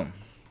rock with him.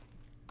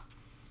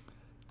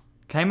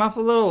 Came off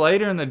a little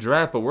later in the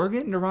draft, but we're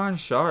getting Deron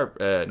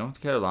Sharp at North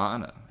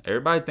Carolina.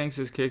 Everybody thinks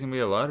this kid can be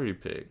a lottery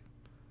pick.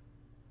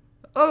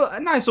 Oh, a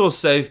nice little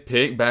safe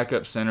pick,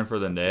 backup center for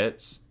the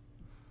Nets.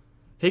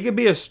 He could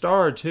be a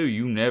star too.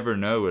 You never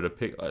know with a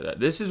pick like that.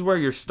 This is where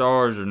your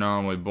stars are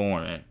normally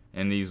born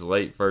in these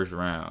late first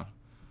round.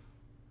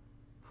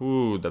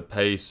 Ooh, the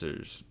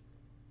Pacers.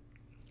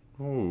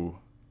 Ooh.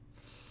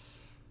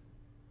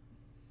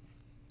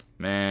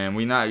 Man,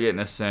 we not getting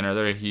a center.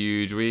 They're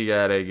huge. We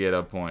got to get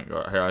a point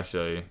guard. Here, I'll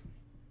show you.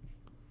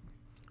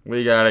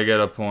 We got to get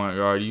a point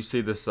guard. You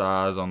see the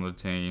size on the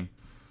team.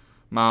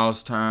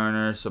 Miles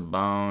Turner,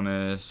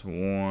 Sabonis,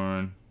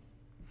 Warren.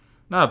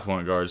 Not a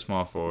point guard,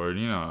 small forward.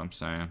 You know what I'm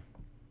saying.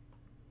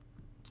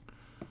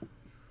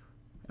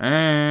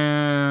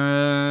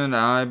 And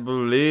I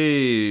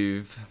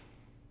believe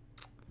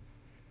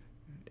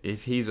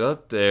if he's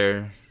up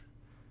there,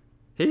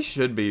 he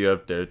should be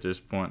up there at this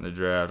point in the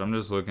draft. I'm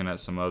just looking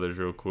at some others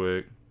real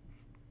quick.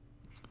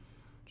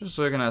 Just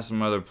looking at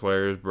some other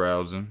players,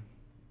 browsing.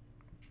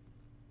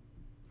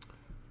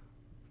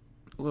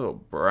 A little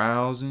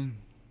browsing.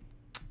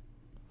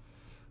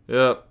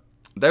 Yep.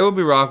 They will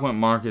be rocking with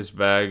Marcus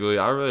Bagley.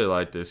 I really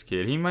like this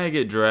kid. He may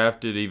get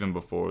drafted even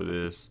before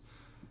this.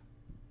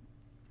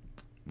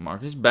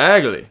 Marcus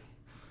Bagley.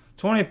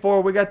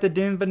 24, we got the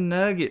Denver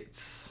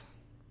Nuggets.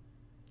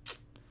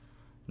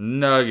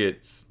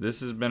 Nuggets.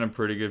 This has been a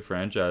pretty good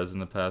franchise in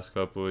the past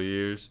couple of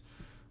years.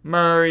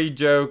 Murray,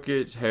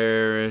 Jokic,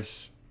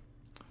 Harris,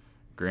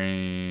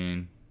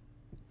 Green.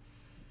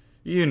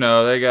 You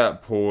know, they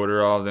got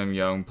Porter, all them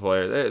young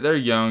players. They're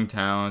young,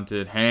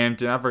 talented.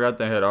 Hampton. I forgot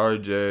they had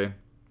RJ.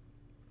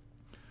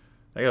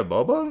 They got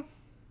Bobo?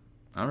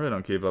 I really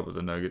don't keep up with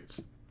the Nuggets.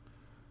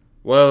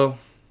 Well,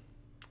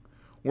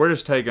 we're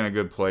just taking a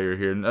good player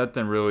here.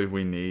 Nothing really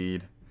we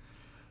need.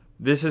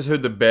 This is who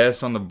the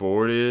best on the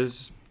board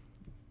is.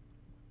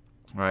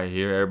 Right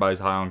here. Everybody's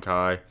high on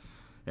Kai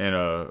and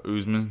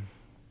Usman.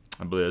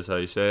 I believe that's how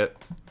you say it.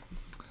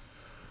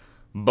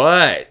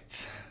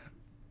 But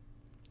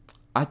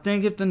I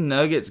think if the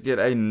Nuggets get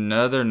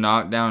another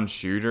knockdown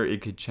shooter,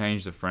 it could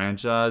change the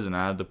franchise, and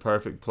I have the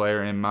perfect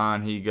player in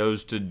mind. He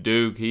goes to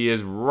Duke. He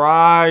is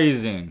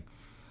rising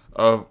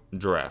of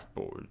draft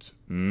boards.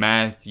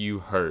 Matthew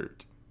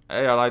Hurt.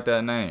 Hey, I like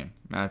that name.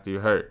 Matthew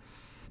Hurt.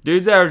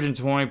 Dude's averaging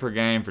 20 per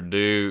game for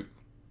Duke.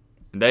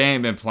 They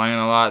ain't been playing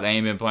a lot. They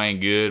ain't been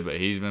playing good, but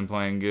he's been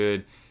playing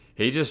good.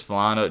 He's just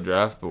flying up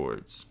draft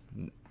boards.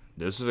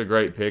 This is a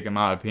great pick in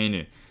my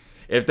opinion.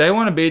 If they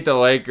want to beat the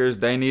Lakers,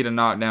 they need a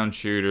knockdown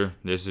shooter.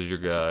 This is your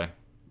guy.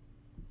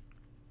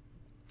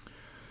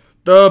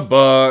 The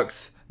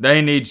Bucks,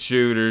 they need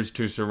shooters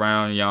to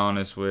surround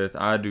Giannis with.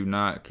 I do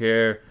not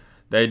care.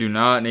 They do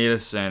not need a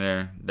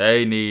center.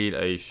 They need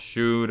a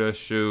shooter.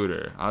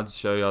 I'll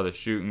show y'all the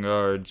shooting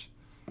guards.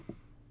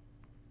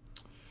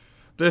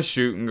 The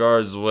shooting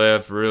guards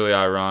left, really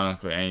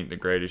ironically, ain't the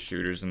greatest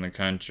shooters in the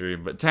country.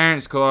 But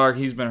Terrence Clark,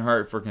 he's been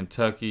hurt for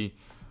Kentucky.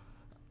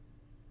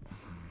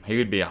 He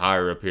would be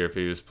higher up here if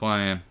he was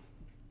playing.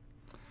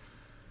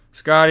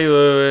 Scotty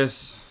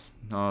Lewis,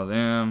 all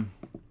them.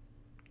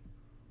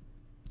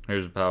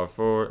 Here's a power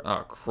forward.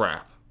 Oh,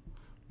 crap.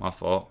 My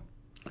fault.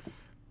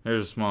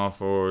 Here's the small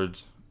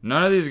forwards.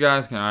 None of these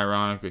guys can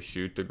ironically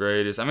shoot the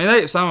greatest. I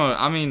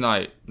mean,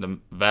 like the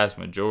vast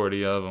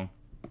majority of them.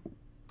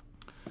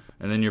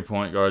 And then your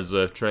point guards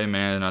left. Trey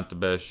Mann, not the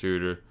best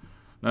shooter.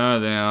 None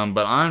of them.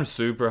 But I'm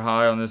super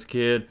high on this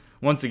kid.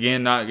 Once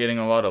again, not getting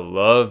a lot of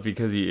love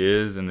because he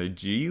is in the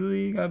G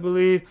League, I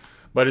believe.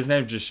 But his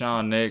name's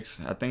Jashawn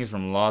Nix. I think he's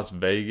from Las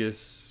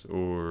Vegas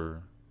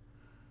or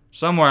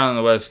somewhere on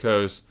the West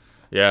Coast.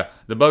 Yeah,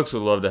 the Bucks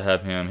would love to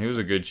have him. He was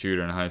a good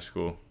shooter in high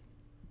school.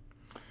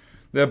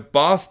 The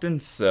Boston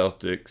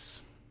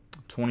Celtics,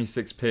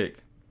 26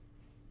 pick.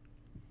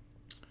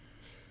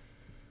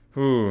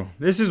 Ooh,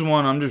 this is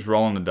one I'm just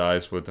rolling the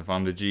dice with if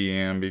I'm the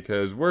GM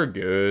because we're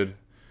good.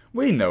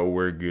 We know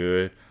we're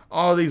good.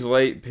 All these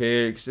late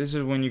picks, this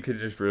is when you could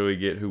just really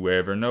get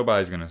whoever.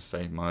 Nobody's going to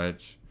say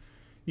much.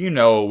 You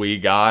know what we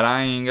got.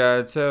 I ain't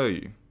got to tell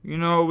you. You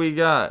know what we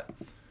got.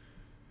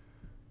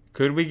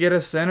 Could we get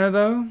a center,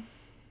 though?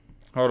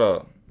 Hold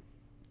up.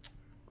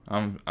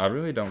 I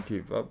really don't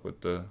keep up with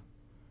the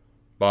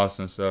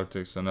Boston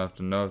Celtics enough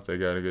to know if they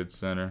got a good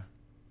center.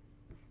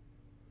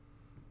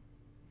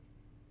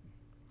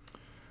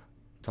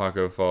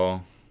 Taco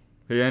Fall.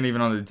 He ain't even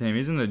on the team.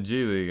 He's in the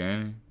G League,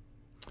 ain't he?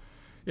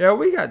 Yeah,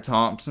 we got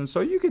Thompson, so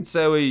you could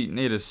say we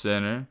need a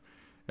center.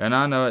 And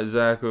I know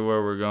exactly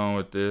where we're going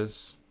with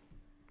this.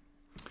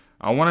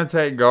 I want to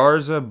take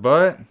Garza,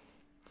 but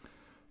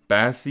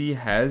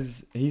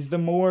Bassie he's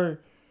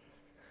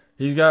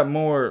He's got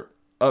more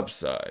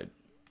upside.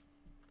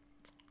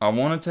 I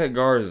want to take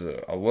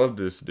Garza. I love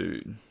this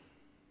dude.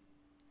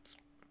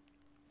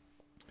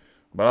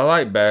 But I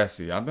like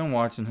Bassey. I've been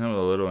watching him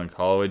a little in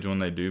college when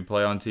they do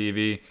play on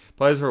TV.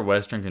 Plays for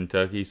Western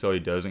Kentucky, so he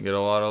doesn't get a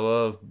lot of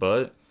love.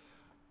 But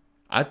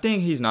I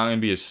think he's not going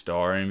to be a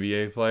star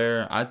NBA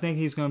player. I think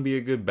he's going to be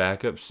a good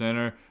backup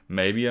center,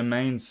 maybe a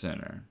main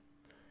center.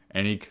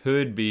 And he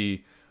could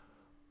be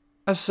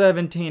a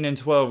 17 and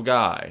 12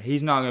 guy.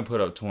 He's not going to put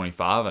up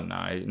 25 a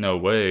night. No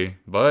way.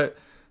 But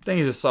I think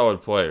he's a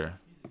solid player.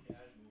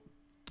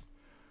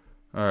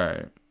 All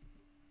right.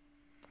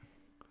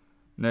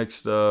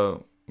 Next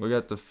up, we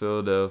got the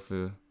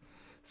Philadelphia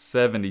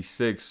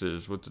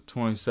 76ers with the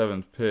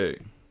 27th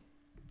pick.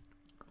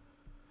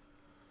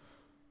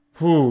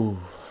 Whew.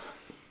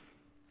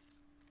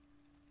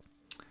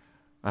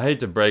 I hate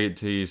to break it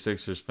to you,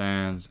 Sixers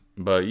fans,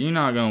 but you're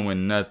not going to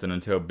win nothing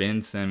until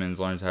Ben Simmons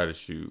learns how to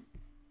shoot.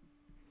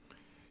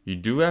 You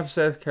do have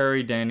Seth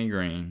Curry, Danny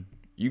Green.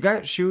 You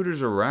got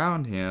shooters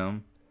around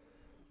him,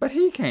 but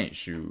he can't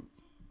shoot.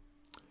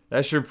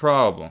 That's your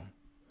problem.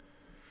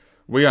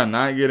 We are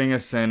not getting a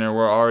center.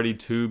 We're already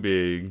too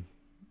big.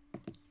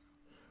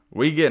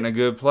 We getting a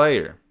good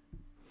player.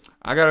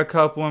 I got a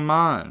couple in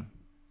mind.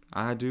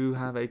 I do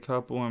have a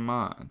couple in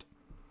mind.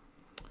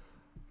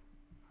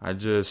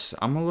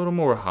 I'm a little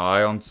more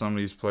high on some of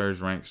these players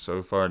ranked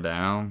so far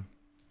down.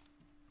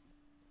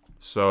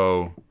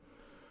 So,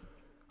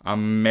 I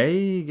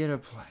may get a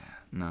play.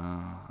 No,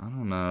 I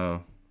don't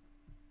know.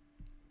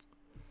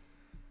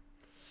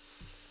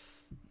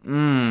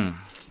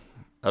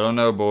 I don't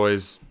know,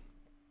 boys.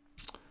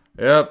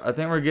 Yep, I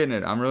think we're getting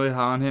it. I'm really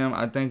high on him.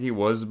 I think he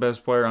was the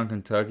best player on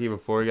Kentucky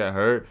before he got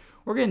hurt.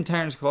 We're getting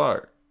Terrence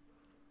Clark.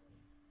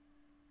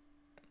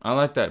 I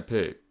like that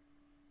pick.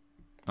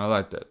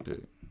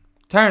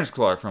 Terrence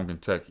Clark from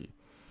Kentucky.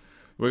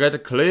 We got the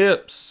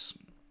Clips.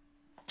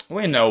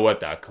 We know what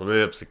the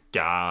Clips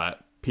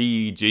got.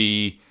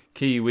 PG,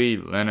 Kiwi,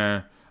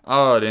 Leonard.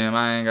 Oh, damn,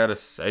 I ain't got to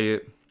say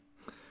it.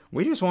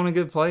 We just want a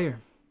good player.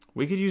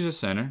 We could use a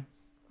center.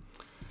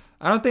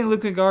 I don't think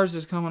Luka Garza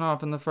is coming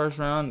off in the first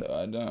round.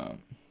 I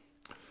don't.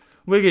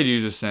 We could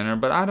use a center,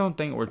 but I don't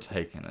think we're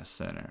taking a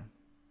center.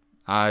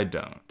 I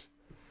don't.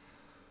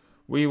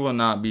 We will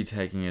not be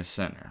taking a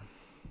center.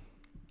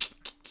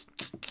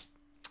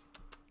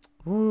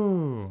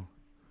 Woo.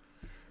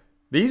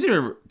 These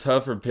are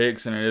tougher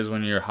picks than it is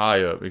when you're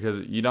high up because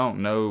you don't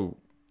know.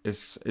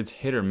 It's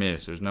hit or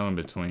miss. There's no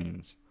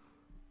in-betweens.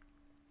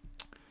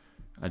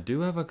 I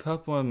do have a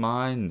couple in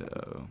mind,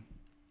 though.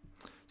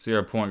 See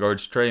our point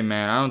guard's Trey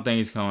Mann. I don't think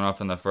he's coming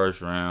off in the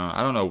first round.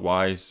 I don't know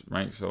why he's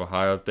ranked so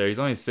high up there. He's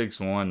only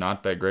 6'1",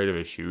 not that great of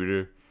a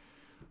shooter.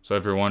 So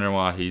if you're wondering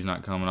why he's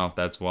not coming off,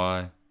 that's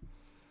why.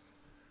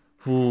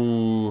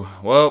 Ooh.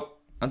 Well,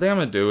 I think I'm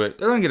going to do it.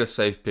 They're going to get a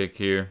safe pick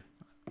here.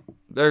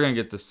 They're going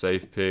to get the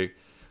safe pick.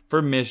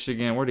 For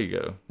Michigan, where'd he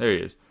go? There he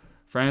is.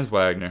 Franz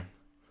Wagner.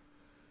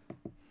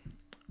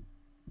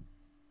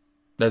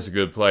 That's a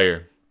good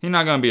player. He's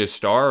not going to be a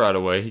star right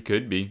away. He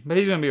could be. But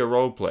he's going to be a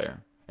role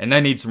player. And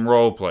they need some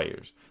role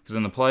players. Because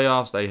in the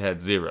playoffs, they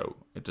had 0.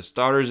 If the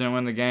starters didn't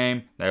win the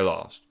game, they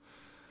lost.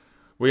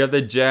 We have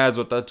the Jazz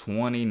with the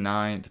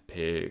 29th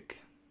pick.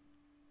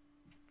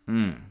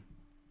 I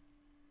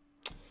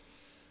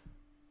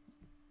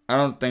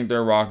don't think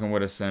they're rocking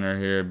with a center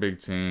here. Big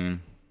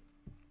team.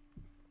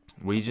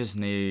 We just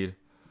need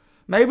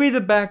maybe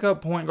the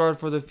backup point guard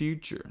for the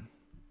future.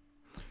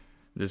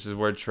 This is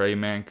where Trey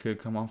Mann could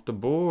come off the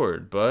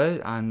board.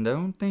 But I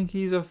don't think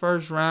he's a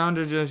first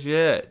rounder just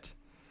yet.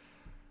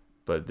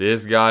 But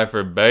this guy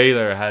for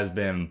Baylor has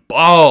been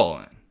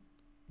balling.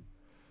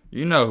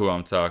 You know who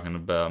I'm talking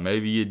about.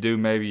 Maybe you do,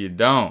 maybe you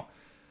don't.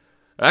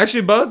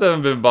 Actually, both of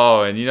them been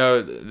balling. You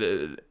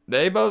know,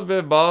 they both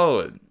been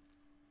balling.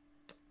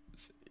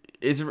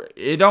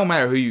 It don't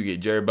matter who you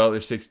get. Jared Butler,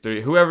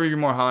 6'3". Whoever you're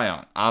more high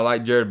on. I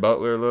like Jared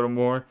Butler a little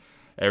more.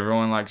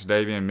 Everyone likes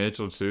Davion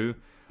Mitchell too.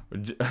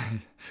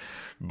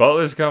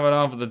 Butler's coming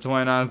off with the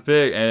 29th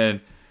pick,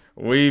 and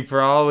we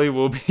probably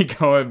will be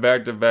going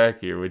back-to-back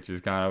here, which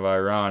is kind of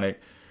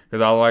ironic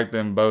because I like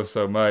them both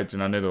so much,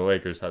 and I knew the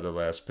Lakers had the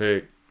last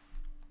pick.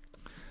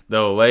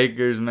 The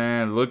Lakers,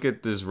 man, look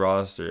at this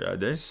roster.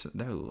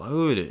 They're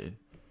loaded.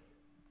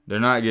 They're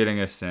not getting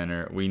a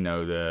center. We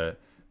know that.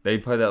 They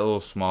play that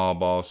little small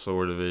ball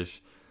sort of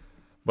ish.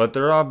 But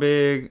they're all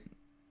big.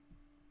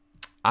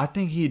 I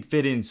think he'd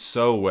fit in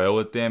so well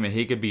with them, and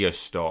he could be a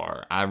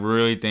star. I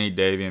really think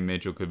Davion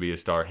Mitchell could be a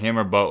star. Him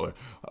or Butler.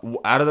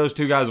 Out of those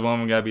two guys, one of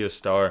them got to be a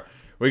star.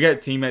 We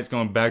got teammates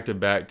going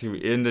back-to-back to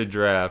in the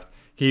draft.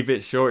 Keep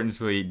it short and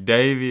sweet.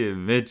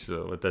 Davion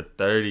Mitchell with the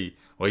 30.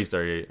 Well, he's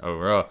 38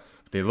 overall.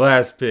 The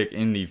last pick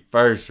in the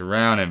first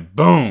round, and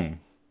boom.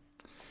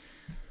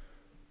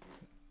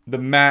 The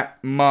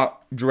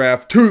mock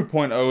draft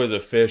 2.0 is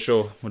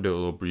official. We'll do a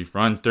little brief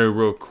run through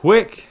real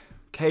quick.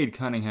 Cade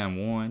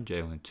Cunningham 1,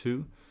 Jalen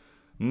 2,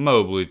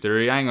 Mobley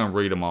 3. I ain't going to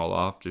read them all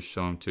off. Just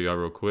show them to y'all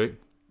real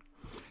quick.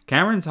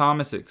 Cameron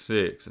Thomas at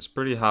 6. It's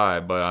pretty high,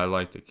 but I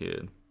like the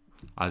kid.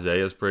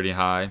 Isaiah's pretty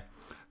high.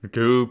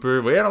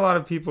 Cooper. We had a lot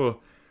of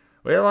people.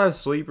 We had a lot of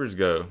sleepers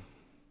go.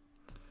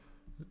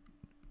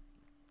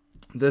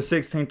 The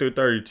 16 through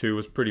 32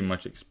 was pretty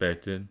much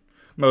expected.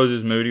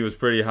 Moses Moody was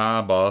pretty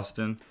high.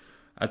 Boston.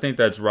 I think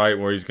that's right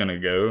where he's going to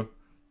go.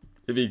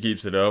 If he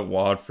keeps it up.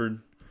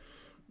 Watford.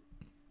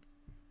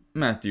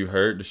 Matthew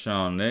Hurt.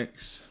 Deshaun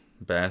Nix.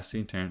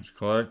 Bassey. Terrence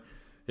Clark.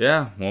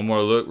 Yeah, one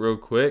more look real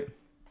quick.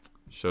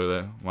 Show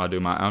that while I do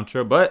my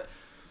outro. But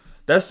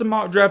that's the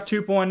mock draft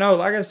 2.0.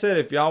 Like I said,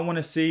 if y'all want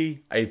to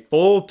see a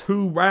full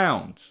 2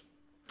 rounds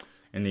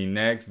in the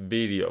next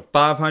video,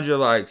 500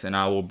 likes and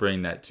I will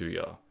bring that to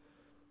y'all.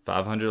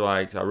 500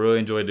 likes. I really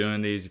enjoy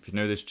doing these. If you're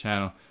new to this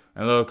channel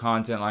and little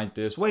content like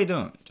this, what are you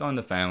doing? Join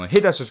the family.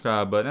 Hit that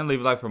subscribe button and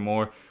leave a like for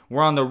more.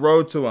 We're on the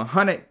road to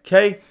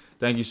 100K.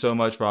 Thank you so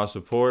much for our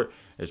support.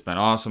 It's been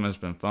awesome. It's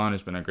been fun.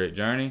 It's been a great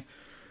journey.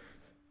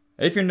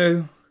 If you're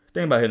new,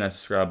 think about hitting that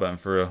subscribe button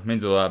for real. It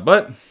means a lot.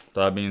 But with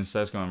that being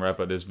said, it's going to wrap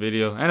up this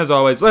video. And as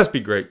always, let's be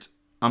great.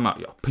 I'm out,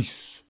 y'all. Peace.